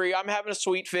hungry. I'm having a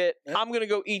sweet fit. I'm going to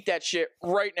go eat that shit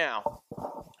right now.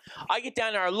 I get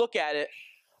down there. I look at it.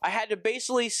 I had to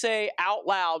basically say out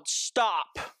loud, stop.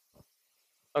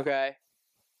 Okay?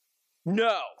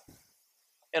 No.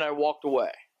 And I walked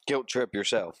away. Guilt trip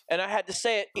yourself. And I had to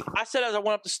say it. I said as I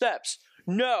went up the steps,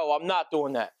 no, I'm not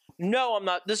doing that. No, I'm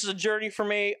not. This is a journey for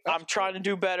me. I'm trying to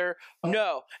do better.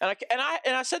 No. And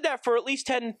I said that for at least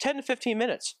 10 to 15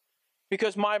 minutes,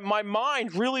 because my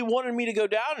mind really wanted me to go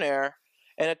down there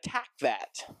and attack that.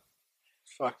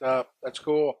 Fucked up. That's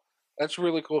cool. That's a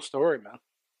really cool story, man.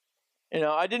 You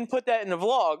know, I didn't put that in the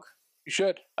vlog. You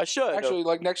should. I should. Actually,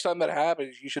 like next time that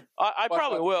happens, you should. I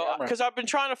probably will, camera. because I've been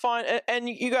trying to find, and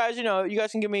you guys, you know, you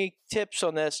guys can give me tips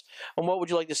on this, on what would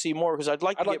you like to see more, because I'd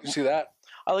like to see that.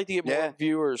 I like to get more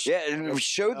viewers. Yeah, and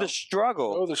show the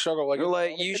struggle. Show the struggle.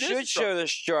 Like you should show the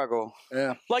struggle.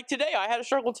 Yeah. Like today, I had a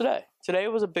struggle today. Today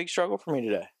was a big struggle for me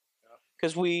today,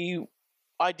 because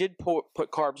I did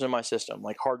put carbs in my system,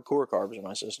 like hardcore carbs in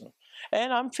my system,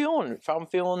 and I'm feeling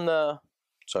the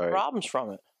problems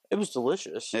from it. It was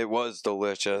delicious. It was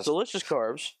delicious. Delicious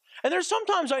carbs. And there's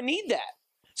sometimes I need that.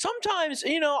 Sometimes,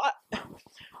 you know,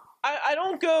 I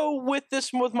don't go with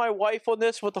my wife on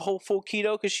this with the whole full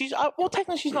keto, because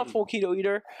technically she's not full keto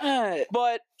either.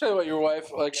 But tell you what, your wife,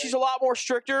 like, she's a lot more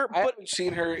stricter. I haven't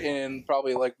seen her in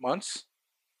probably like months.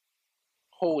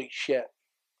 Holy shit!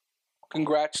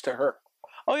 Congrats to her.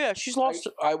 Oh yeah, she's lost.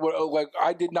 I would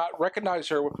I did not recognize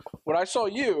her when I saw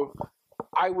you.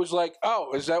 I was like,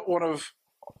 oh, is that one of?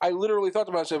 I literally thought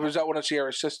to myself, is that one of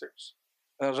Sierra's sisters?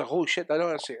 And I was like, holy shit, I know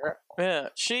that's Sierra. Yeah,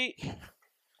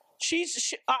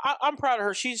 I'm proud of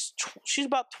her. She's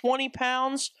about 20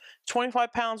 pounds,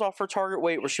 25 pounds off her target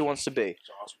weight where she wants to be. It's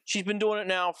awesome. She's been doing it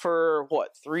now for what,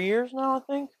 3 years now? I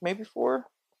think maybe 4.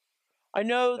 I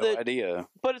know No that, idea.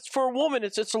 but it's for a woman.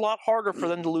 It's a lot harder for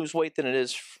them to lose weight than it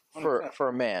is for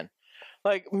a man.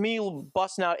 Like me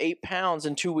busting out 8 pounds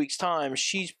in 2 weeks' time,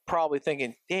 she's probably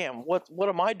thinking, "Damn, what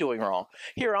am I doing wrong?"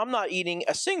 Here, I'm not eating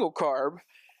a single carb,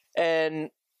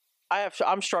 and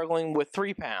I'm struggling with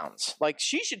 3 pounds. Like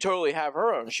she should totally have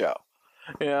her own show,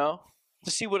 you know,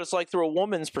 to see what it's like through a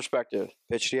woman's perspective.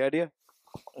 Pitch the idea.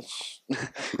 It's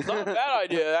not a bad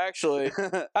idea, actually.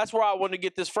 That's where I wanted to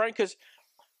get this friend because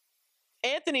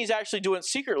Anthony's actually doing it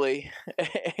secretly.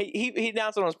 he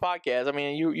announced it on his podcast. I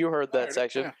mean, you heard that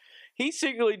section. Yeah. He's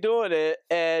secretly doing it,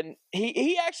 and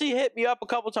he actually hit me up a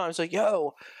couple times like,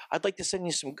 "Yo, I'd like to send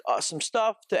you some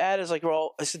stuff to add." I was like,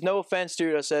 "Well," I said, "No offense,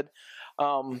 dude." I said,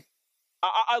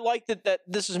 I like that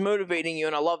this is motivating you,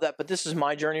 and I love that, but this is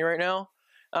my journey right now.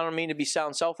 I don't mean to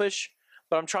sound selfish,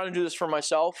 but I'm trying to do this for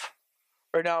myself.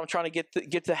 Right now, I'm trying to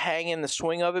get the hang and the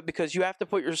swing of it because you have to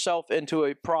put yourself into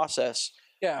a process,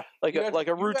 Yeah, like You a have like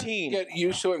to- a you have to routine. get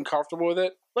used to it and comfortable with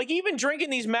it. Like even drinking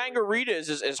these margaritas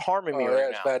is harming me Oh, right yeah,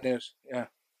 it's now. bad news. Yeah,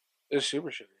 it's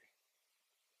super sugary.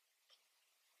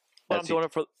 But I'm As he doing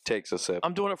it for takes a sip.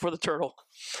 I'm doing it for the turtle.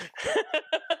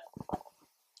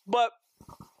 But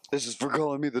This is for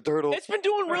calling me the turtle. it's been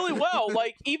doing really well.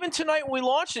 Like even tonight when we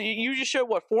launched it, you just showed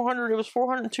what 400. It was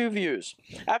 402 views.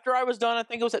 After I was done, I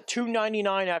think it was at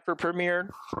 299 after it premiered.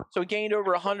 So it gained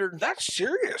over 100. That's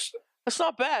serious. That's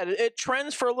not bad. It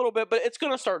trends for a little bit, but it's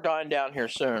gonna start dying down here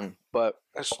soon. But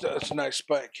That's a nice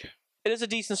spike. it is a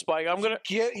decent spike. I'm gonna.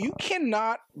 You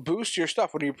cannot boost your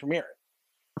stuff when you premiere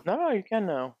it. No, you can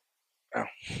now. Oh.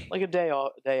 Like a day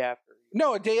after.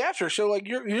 No, a day after. So like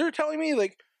you're telling me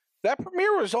like that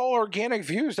premiere was all organic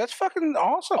views. That's fucking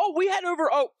awesome. Oh, we had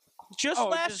over.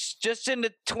 Just in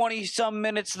the 20 some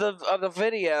minutes of the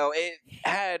video, it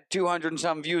had 200 and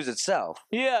some views itself.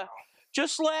 Yeah,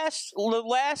 just the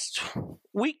last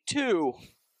week 2,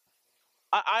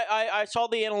 I saw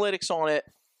the analytics on it.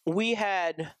 We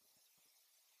had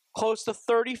close to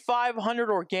 3,500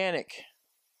 organic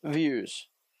views,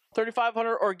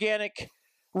 3,500 organic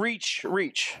reach.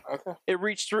 Okay. It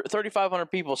reached 3,500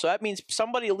 people, so that means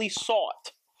somebody at least saw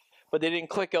it, but they didn't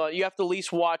click on it. You have to at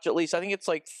least watch I think it's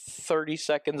like 30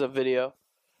 seconds of video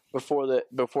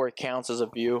before it counts as a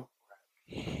view.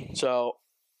 So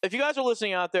if you guys are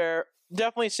listening out there,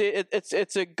 definitely see it.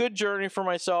 It's a good journey for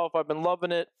myself. I've been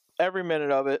loving it every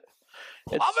minute of it.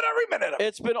 Loving every minute of it.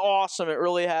 It's been awesome. It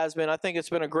really has been. I think it's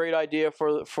been a great idea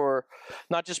for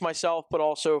not just myself, but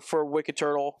also for Wicked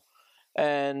Turtle.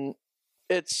 And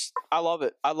I love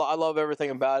it. I love everything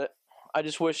about it. I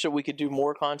just wish that we could do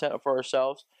more content for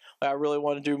ourselves. I really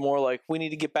want to do more. Like we need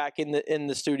to get back in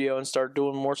the studio and start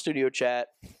doing more studio chat.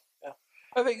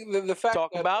 I think the fact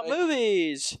Talk that, about like,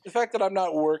 movies. the fact that I'm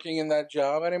not working in that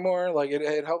job anymore, like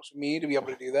it helps me to be able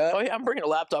to do that. Oh yeah, I'm bringing a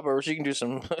laptop over so you can do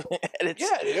some edits.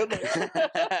 Yeah, dude.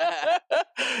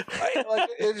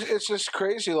 It's just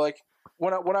crazy. Like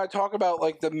when I talk about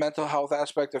like the mental health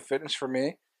aspect of fitness for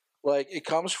me, like it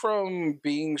comes from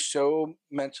being so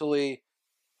mentally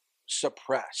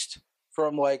suppressed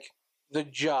from like the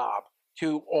job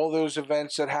to all those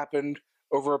events that happened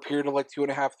over a period of like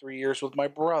 2.5, 3 years with my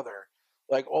brother.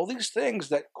 Like all these things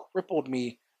that crippled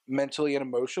me mentally and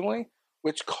emotionally,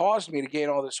 which caused me to gain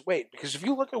all this weight. Because if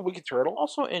you look at Wicked Turtle,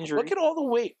 Also injury. look at all the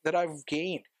weight that I've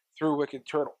gained through Wicked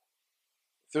Turtle.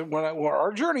 When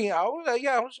our journey, I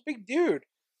was a big dude,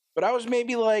 but I was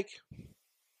maybe like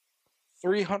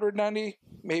 390,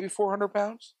 maybe 400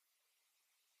 pounds.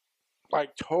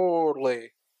 Like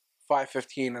totally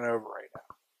 515 and over right now.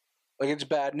 Like it's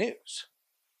bad news.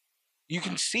 You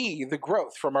can see the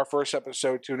growth from our first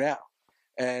episode to now,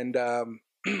 and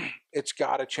it's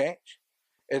got to change.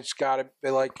 It's got to be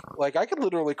like I could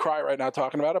literally cry right now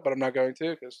talking about it, but I'm not going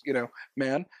to because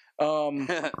man. You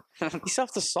still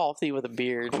have to salty with a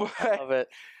beard. I love it.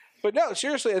 But no,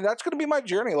 seriously, and that's going to be my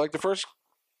journey. Like the first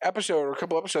episode or a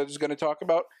couple episodes is going to talk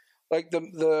about like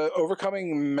the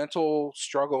overcoming mental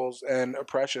struggles and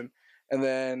oppression, and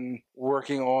then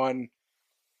working on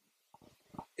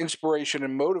inspiration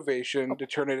and motivation to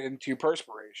turn it into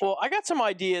perspiration. Well, I got some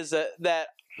ideas that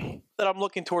I'm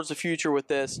looking towards the future with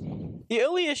this. The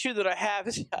only issue that I have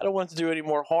is I don't want to do any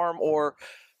more harm or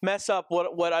mess up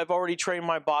what I've already trained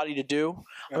my body to do.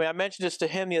 I mean, I mentioned this to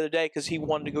him the other day because he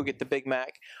wanted to go get the Big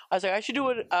Mac. I was like, I should do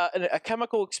a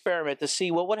chemical experiment to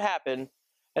see what would happen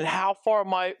and how far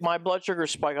my blood sugar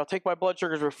spike. I'll take my blood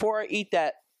sugars before I eat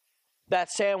that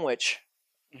sandwich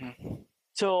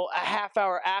till a half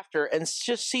hour after and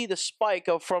just see the spike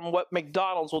from what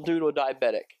McDonald's will do to a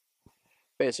diabetic,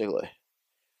 basically.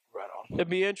 Right on. It'd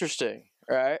be interesting,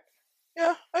 right?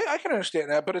 Yeah, I can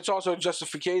understand that, but it's also a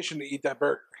justification to eat that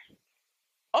burger.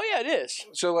 Oh, yeah, it is.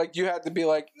 So, like, you had to be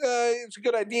like, it's a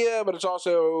good idea, but it's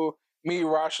also me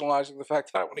rationalizing the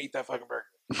fact that I want to eat that fucking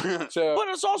burger. So, But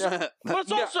it's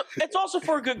also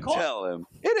for a good cause. Tell him.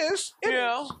 it is. It You is.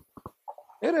 know?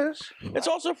 It is. It's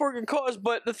also for a good cause,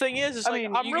 but the thing is I like,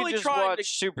 mean, I'm you really could just trying watch to.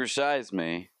 Super Size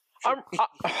Me.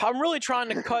 I'm really trying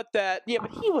to cut that. Yeah,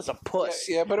 but he was a puss.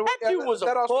 Yeah, but That dude was a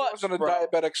that also puss, wasn't a bro.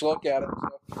 diabetic's look at it.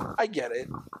 So I get it.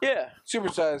 Yeah.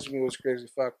 Supersized Me was crazy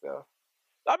fuck though.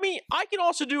 I mean, I can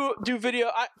also do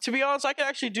video. To be honest, I can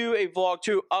actually do a vlog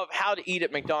too of how to eat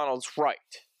at McDonald's right.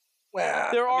 Well,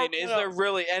 There are. I mean, is there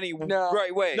really any No.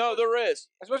 right way? No, there is.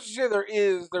 as much as you say there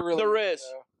is, there really There is. is.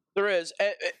 though. There is.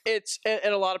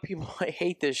 And a lot of people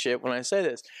hate this shit when I say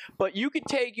this, but you could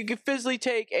physically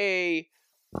take a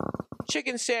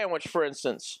chicken sandwich, for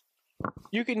instance.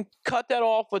 You can cut that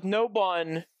off with no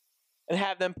bun and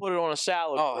have them put it on a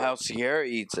salad. Oh, how Sierra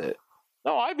eats it.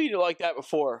 No, I've eaten it like that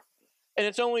before, and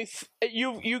it's only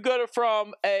you go to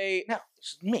from a No,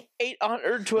 this is me.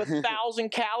 800 to 1,000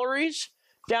 calories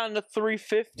down to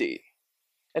 350,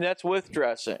 and that's with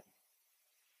dressing.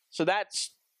 So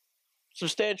that's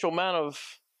substantial amount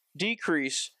of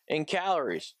decrease in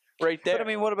calories right there. But I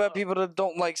mean, what about people that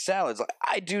don't like salads? Like,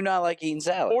 I do not like eating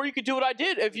salad. Or you could do what I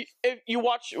did if you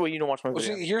watch. Well, you don't watch my Well,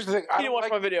 video. see, here's the thing. You didn't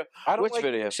watch my video. I don't Which like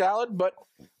video? salad, but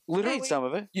I literally, ate some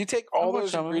of it. you take I'll all watch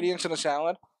those some of it. ingredients in a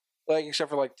salad, like except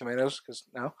for like tomatoes, because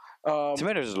no.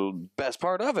 Tomatoes are the best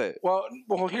part of it. Well,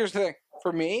 here's the thing.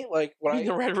 For me, like when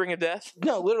The red ring of death.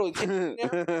 no, literally, take you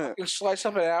can slice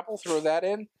up an apple, throw that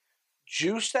in,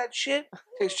 juice that shit.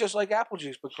 Tastes just like apple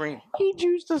juice, but green. He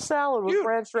juiced a salad with Dude,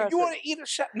 ranch if dressing. you want to eat a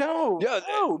salad? No, Yeah,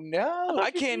 no.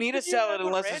 I can't eat a salad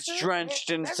unless it's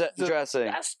drenched in dressing.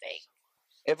 Disgusting.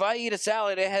 If I eat a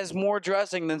salad, it has more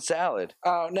dressing than salad.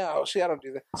 Oh no, see, I don't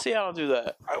do that. See, I don't do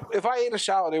that. If I ate a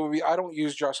salad, it would be. I don't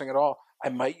use dressing at all. I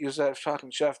might use that fucking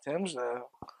Chef Tim's though.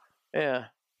 Yeah.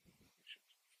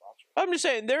 I'm just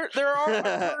saying there are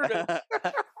alternatives.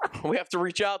 We have to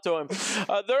reach out to him.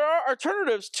 There are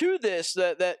alternatives to this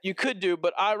that you could do,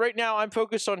 but right now I'm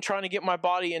focused on trying to get my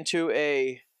body into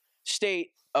a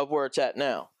state of where it's at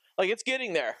now. Like it's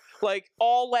getting there. Like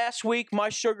all last week, my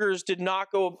sugars did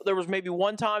not go. There was maybe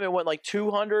one time it went like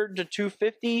 200 to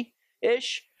 250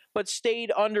 ish, but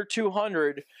stayed under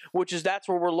 200, that's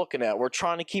where we're looking at. We're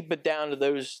trying to keep it down to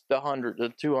the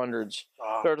 200s,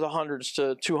 or the hundreds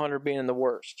to 200 being the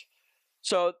worst.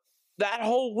 So that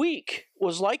whole week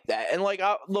was like that. And like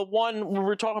the one we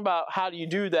were talking about, how do you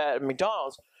do that at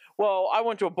McDonald's? Well, I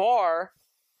went to a bar,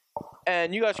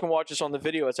 and you guys can watch this on the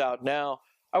video. It's out now.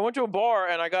 I went to a bar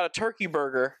and I got a turkey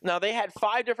burger. Now they had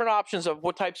 5 different options of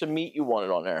what types of meat you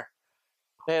wanted on there.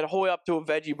 They had a whole way up to a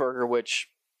veggie burger, which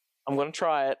I'm gonna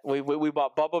try it. We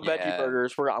bought Bubba veggie Yeah.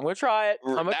 burgers. I'm gonna try it.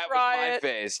 I'm gonna That try was my it.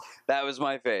 face. That was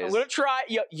my face. I'm gonna try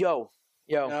it. Yo.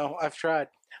 No, I've tried.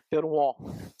 Build a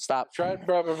wall. Stop. Tried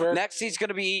Brother Burger. Next, he's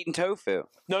gonna be eating tofu.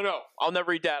 No. I'll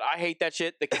never eat that. I hate that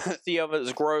shit. The consistency of it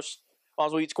is gross. I'll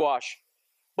also eat squash.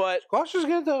 But Squash is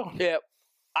good though. yeah,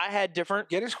 I had different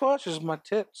Getting squash is my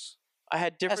tits. See,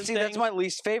 things. that's my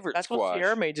least favorite That's squash. what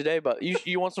Sierra made today. But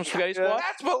you want some spaghetti squash?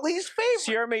 That's my least favorite.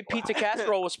 Sierra made pizza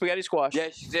casserole with spaghetti squash.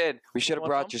 Yes, you did. We should have want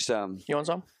brought some? you some. You want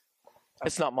some?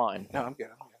 It's not mine. No, I'm good.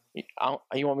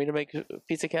 You want me to make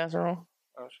pizza casserole?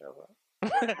 Oh, shut up.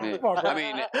 I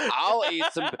mean, I'll eat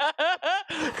some.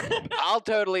 I'll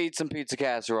totally eat some pizza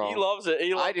casserole. He loves it.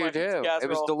 He loves I do my pizza too. It was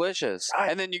casserole. delicious. I-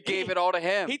 And then you gave it all to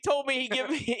him. He told me he give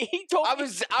me. He told I me.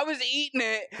 was eating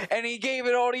it, and he gave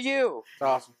it all to you.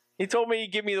 Awesome. He told me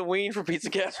he'd give me the ween for pizza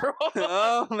casserole.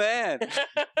 Oh man,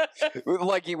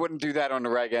 like he wouldn't do that on the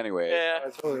reg anyway. Yeah. I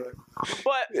totally like.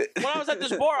 But when I was at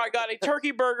this bar, I got a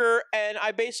turkey burger, and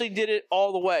I basically did it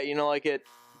all the way. You know,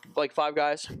 like Five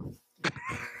Guys.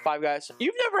 Five Guys.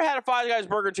 You've never had a Five Guys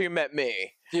burger until you met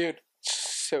me. Dude,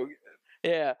 so good.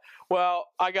 Yeah. Well,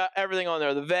 I got everything on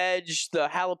there. The veg, the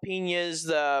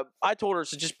jalapenos, I told her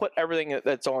to just put everything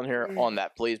that's on here on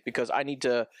that, please, because I need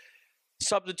to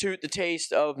substitute the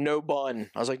taste of no bun.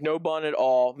 I was like, no bun at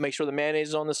all. Make sure the mayonnaise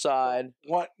is on the side.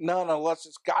 What? None unless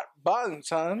it's got buns,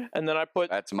 son. And then I put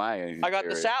That's my. I got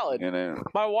the theory, salad. You know.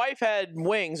 my wife had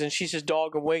wings, and she's just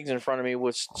dogging wings in front of me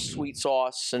with sweet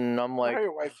sauce, and I'm Like, like, how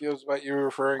your wife feels about you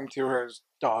referring to her as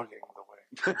dogging the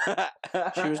way.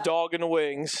 she was dogging the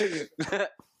wings.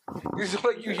 It's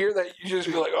like you hear that, you just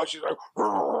be like, oh, she's like.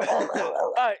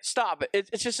 All right, stop it.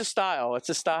 It's just a style. It's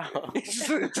a style.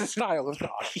 It's a style of dog.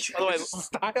 By the way, It's a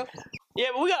style. yeah,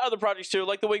 but we got other projects too.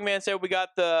 Like the Wingman said, we got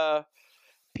the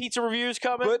pizza reviews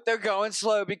coming. But they're going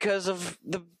slow because of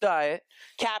the diet.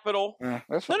 Capital. Yeah,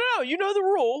 that's No, fine. no, no. You know the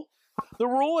rule. The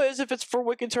rule is if it's for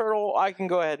Wicked Turtle, I can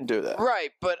go ahead and do that.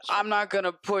 Right, but I'm not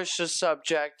gonna push the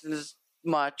subject as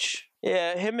much.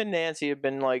 Yeah, him and Nancy have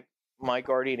been like my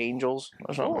guardian angels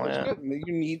or something Oh, like that's that. good.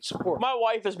 You need support. My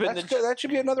wife has been That's good. That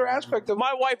should be another aspect of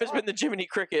my wife has been the Jiminy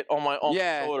Cricket on my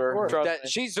Yeah, shoulder. Trust That me.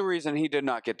 she's the reason he did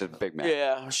not get to the Big Mac.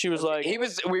 Yeah, she was like,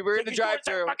 We were in the "He's doing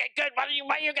so drive-through. fucking good. Why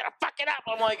are you gonna fuck it up?"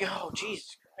 I'm like, oh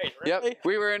Jesus Christ. Really? Yep,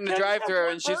 we were in the Can I just have drive-through,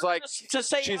 one and she's burger like, to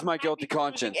say she's I'm my happy guilty for losing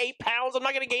conscience. 8 pounds. I'm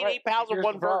not gonna gain Right, 8 pounds with here's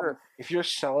one the problem. burger. If you're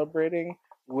celebrating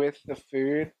with the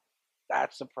food,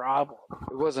 that's the problem.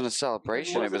 it wasn't a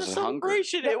celebration. It wasn't was a a hunger.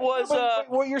 celebration. It was. But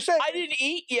what you're saying. I didn't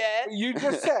eat yet. You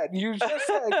just said,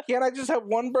 can't I just have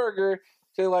one burger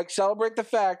to like celebrate the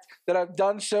fact that I've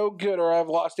done so good or I've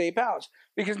lost 8 pounds?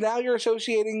 Because now you're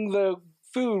associating the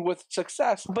food with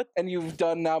success, But- and you've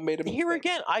made a Here mistake.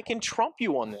 again, I can trump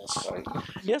you on this. Right.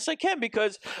 Yes, I can,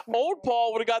 because old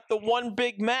Paul would have got the one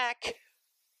Big Mac.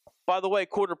 By the way,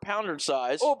 quarter pounder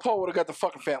size. Old Paul would have got the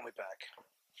fucking family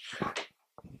pack.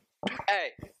 Hey,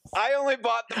 I only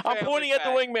bought the. I'm family pointing at the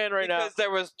pack wingman right now. because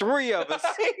there was 3 of us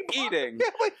eating.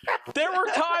 There were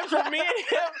times when me and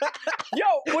him.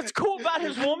 Yo, what's cool about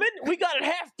his woman? We got it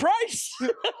half price.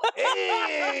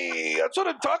 Hey, that's what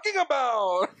I'm talking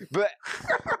about. But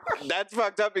that's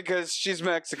fucked up because she's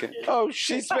Mexican. Oh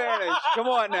She's shit. Spanish. Come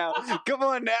on now. Come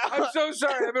on I'm now. so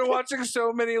sorry. I've been watching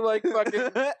so many like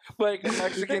fucking like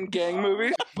Mexican gang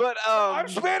movies. But I'm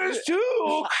Spanish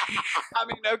too. I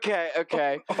mean, okay.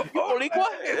 You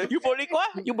Boricua? You Boricua?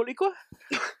 You Boricua?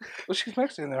 Well, she's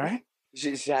Mexican, though, right?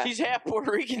 She's She's half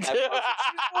Puerto Rican too.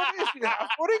 She's half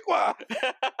Boricua.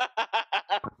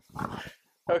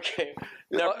 Okay,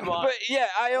 never mind. But yeah,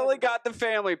 I only got the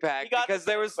family pack You got because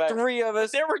the there was family pack. 3 of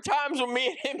us, There were times when me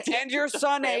and him did and your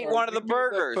son ate one of the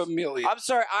burgers. Familia. I'm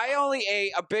sorry, I only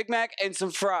ate a Big Mac and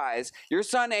some fries. Your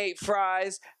son ate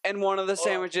fries and one of the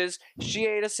sandwiches. She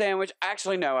ate a sandwich.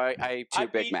 Actually, no, I ate 2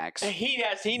 Big Macs.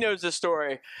 He knows the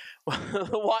story.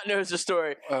 Watt knows the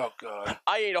story. Oh god.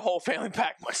 I ate a whole family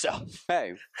pack myself.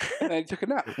 Hey, And then he took a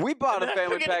nap. we bought a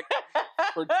family pack.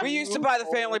 We used to buy the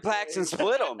family packs and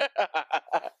split them.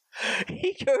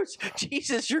 He goes,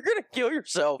 Jesus, you're gonna kill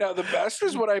yourself. Now the best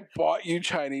is when I bought you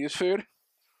Chinese food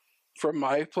from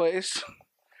my place,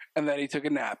 and then he took a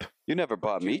nap. You never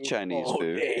bought me Chinese Oh,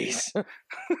 food. days.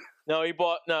 No, he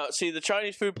bought see the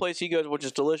Chinese food place he goes, which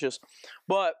is delicious,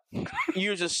 but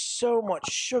uses so much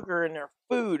sugar in their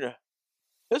food.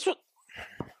 It's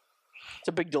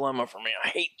a big dilemma for me. I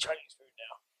hate Chinese food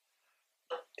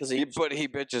now because But he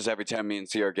bitches every time me and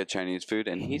Sierra get Chinese food,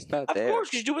 and he's not of there. course,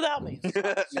 because you do without me.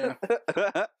 Yeah.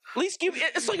 At least give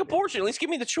it's like abortion. At least give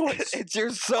me the choice. It's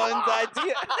your son's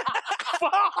idea.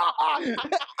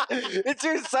 It's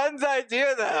your son's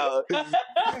idea, though.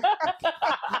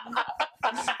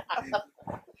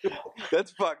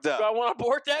 That's fucked Do I up. want to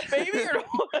abort that baby or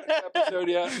Episode,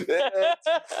 yeah.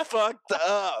 That's fucked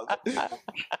up.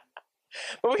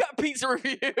 But we got pizza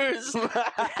reviews.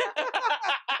 I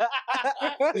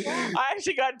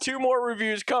actually got 2 more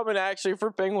reviews coming actually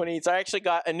for Penguin Eats. I actually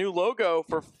got a new logo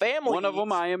for Family One of them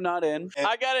Eats. I am not in.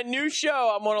 I got a new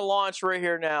show I'm going to launch right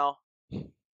here now.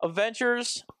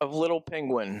 Adventures of Little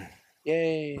Penguin.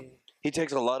 Yay. He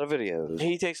takes a lot of videos.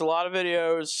 He takes a lot of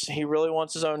videos. He really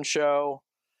wants his own show.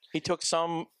 He took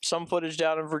some footage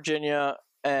down in Virginia,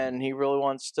 and he really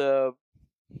wants to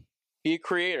be a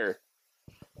creator.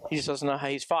 He just doesn't know how.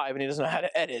 He's 5 and he doesn't know how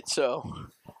to edit. So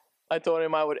I told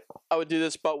him I would do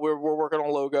this, but we're working on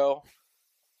logo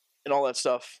and all that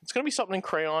stuff. It's gonna be something in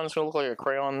crayon. It's gonna look like a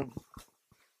crayon.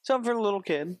 Something for a little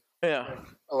kid. Yeah,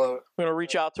 I love it. we're gonna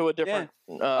reach out to a different.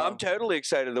 I'm totally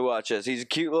excited to watch this. He's a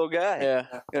cute little guy. Yeah.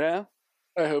 You know?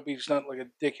 I hope he's not like a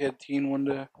dickhead teen one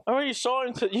day. Oh, you saw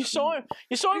him. You saw him.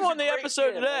 You saw him He's a on the great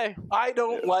episode kid. today. I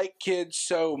don't like kids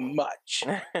so much.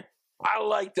 I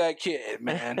like that kid,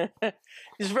 man. I'm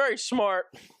He's very smart.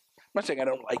 not saying I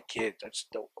don't like kids. I just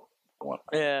don't want.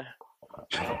 Yeah.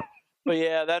 But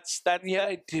yeah, that's Yeah,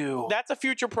 I do. that's a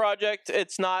future project.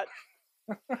 It's not.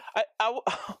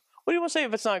 What do you want to say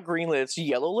if it's not green lit? It's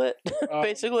yellow lit,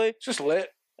 basically. It's just lit.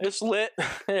 It's lit.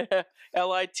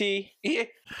 L-I-T. Yeah.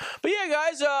 But yeah,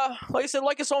 guys, like I said,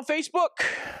 like us on Facebook.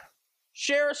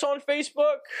 Share us on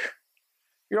Facebook.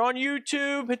 You're on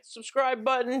YouTube. Hit the subscribe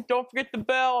button. Don't forget the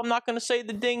bell. I'm not going to say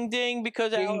the ding ding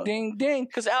because Ding, ding, ding.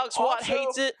 because Alex Watt Also,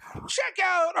 hates it. Check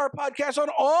out our podcast on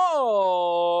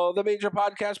all the major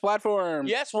podcast platforms.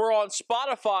 Yes, we're on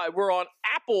Spotify. We're on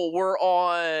Apple. We're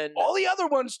on All the other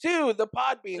ones too. The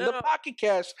Podbean, the Yeah. Pocket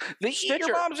Cast, the Eat Stitcher.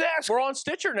 Your Mom's Ass, we're on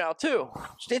Stitcher now too.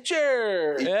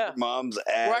 Stitcher. Yeah. Mom's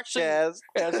We're ass. actually- Yeah,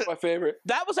 that's my favorite.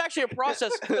 That was actually a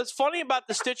process. What's funny about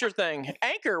the Stitcher thing?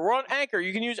 Anchor. We're on Anchor.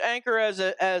 You can use Anchor as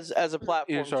a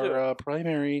platform Is too. our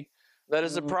primary. That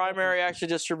is the primary actually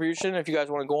distribution. If you guys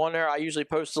want to go on there, I usually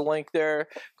post the link there.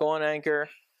 Go on Anchor,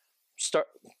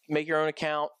 make your own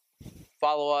account,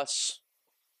 follow us.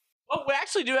 Oh, we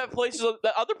actually do have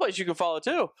other places you can follow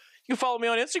too. You can follow me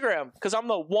on Instagram because I'm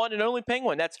the one and only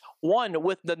penguin. That's one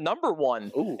with the number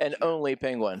one Ooh. and only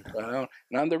penguin. And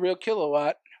I'm the real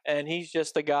kilowatt. And he's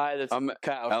just the guy that's I'm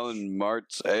couch. Alan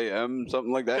Martz AM,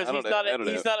 something like that. Because I don't he's know. not I don't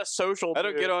know. he's not a social. I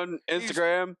don't dude. get on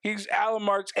Instagram. He's Alan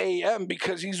Marks AM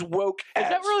because he's woke. Is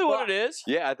that really what it is?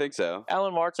 Yeah, I think so.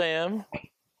 Alan Martz AM.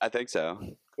 I think so.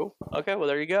 Okay, well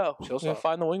there you go. Chill You'll stuff.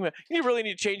 find the wingman. You really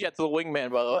need to change that to the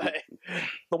wingman, by the way.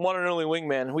 The one and only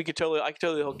wingman. I could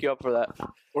totally hook you up for that.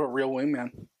 Or a real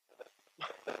wingman.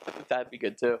 That'd be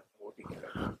good too.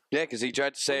 Yeah, because he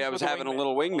tried to say Wings I was with a having a wingman.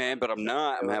 little wingman, but I'm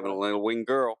not. I'm having a little wing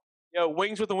girl. Yo,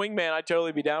 wings with a wingman. I'd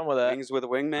totally be down with that. Wings with a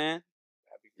wingman?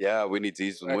 Yeah, we need to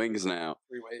eat some wings now.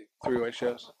 Three-way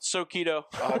shows. So keto.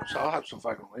 I'll have some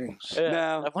fucking wings. Yeah,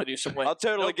 No. definitely do some wings. I'll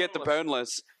totally No get the boneless.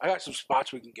 boneless. I got some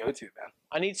spots we can go to, man.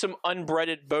 I need some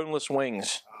unbreaded boneless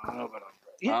wings. I don't know about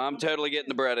I'm totally getting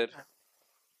the breaded.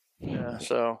 Yeah,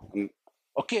 so.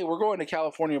 Okay, we're going to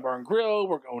California Bar and Grill.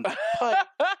 We're going to Putt.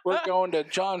 We're going to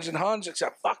John's and Huns,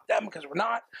 except fuck them because we're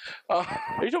not. Are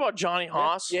you talking about Johnny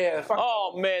Haas? Yeah. Fuck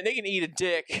Oh, man, they can eat a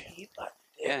dick.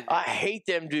 Yeah. I hate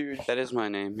them dudes. That is my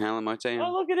name, Alan Martz AM.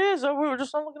 Oh, look, it is. Oh, we were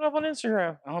just looking up on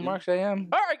Instagram. Alan Marks AM.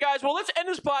 All right, guys. Well, let's end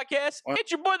this podcast. What?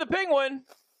 It's your boy, the Penguin.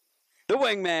 The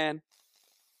wingman.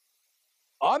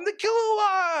 I'm the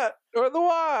kilowatt or the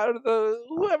watt or the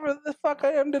whoever the fuck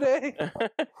I am today.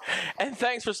 And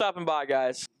thanks for stopping by,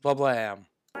 guys. Blah-blam.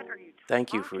 What are you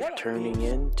Thank you for talking tuning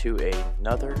in to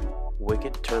another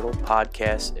Wicked Turtle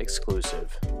Podcast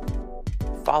exclusive.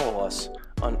 Follow us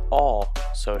on all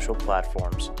social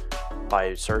platforms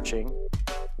by searching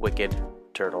Wicked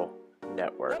Turtle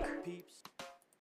Network.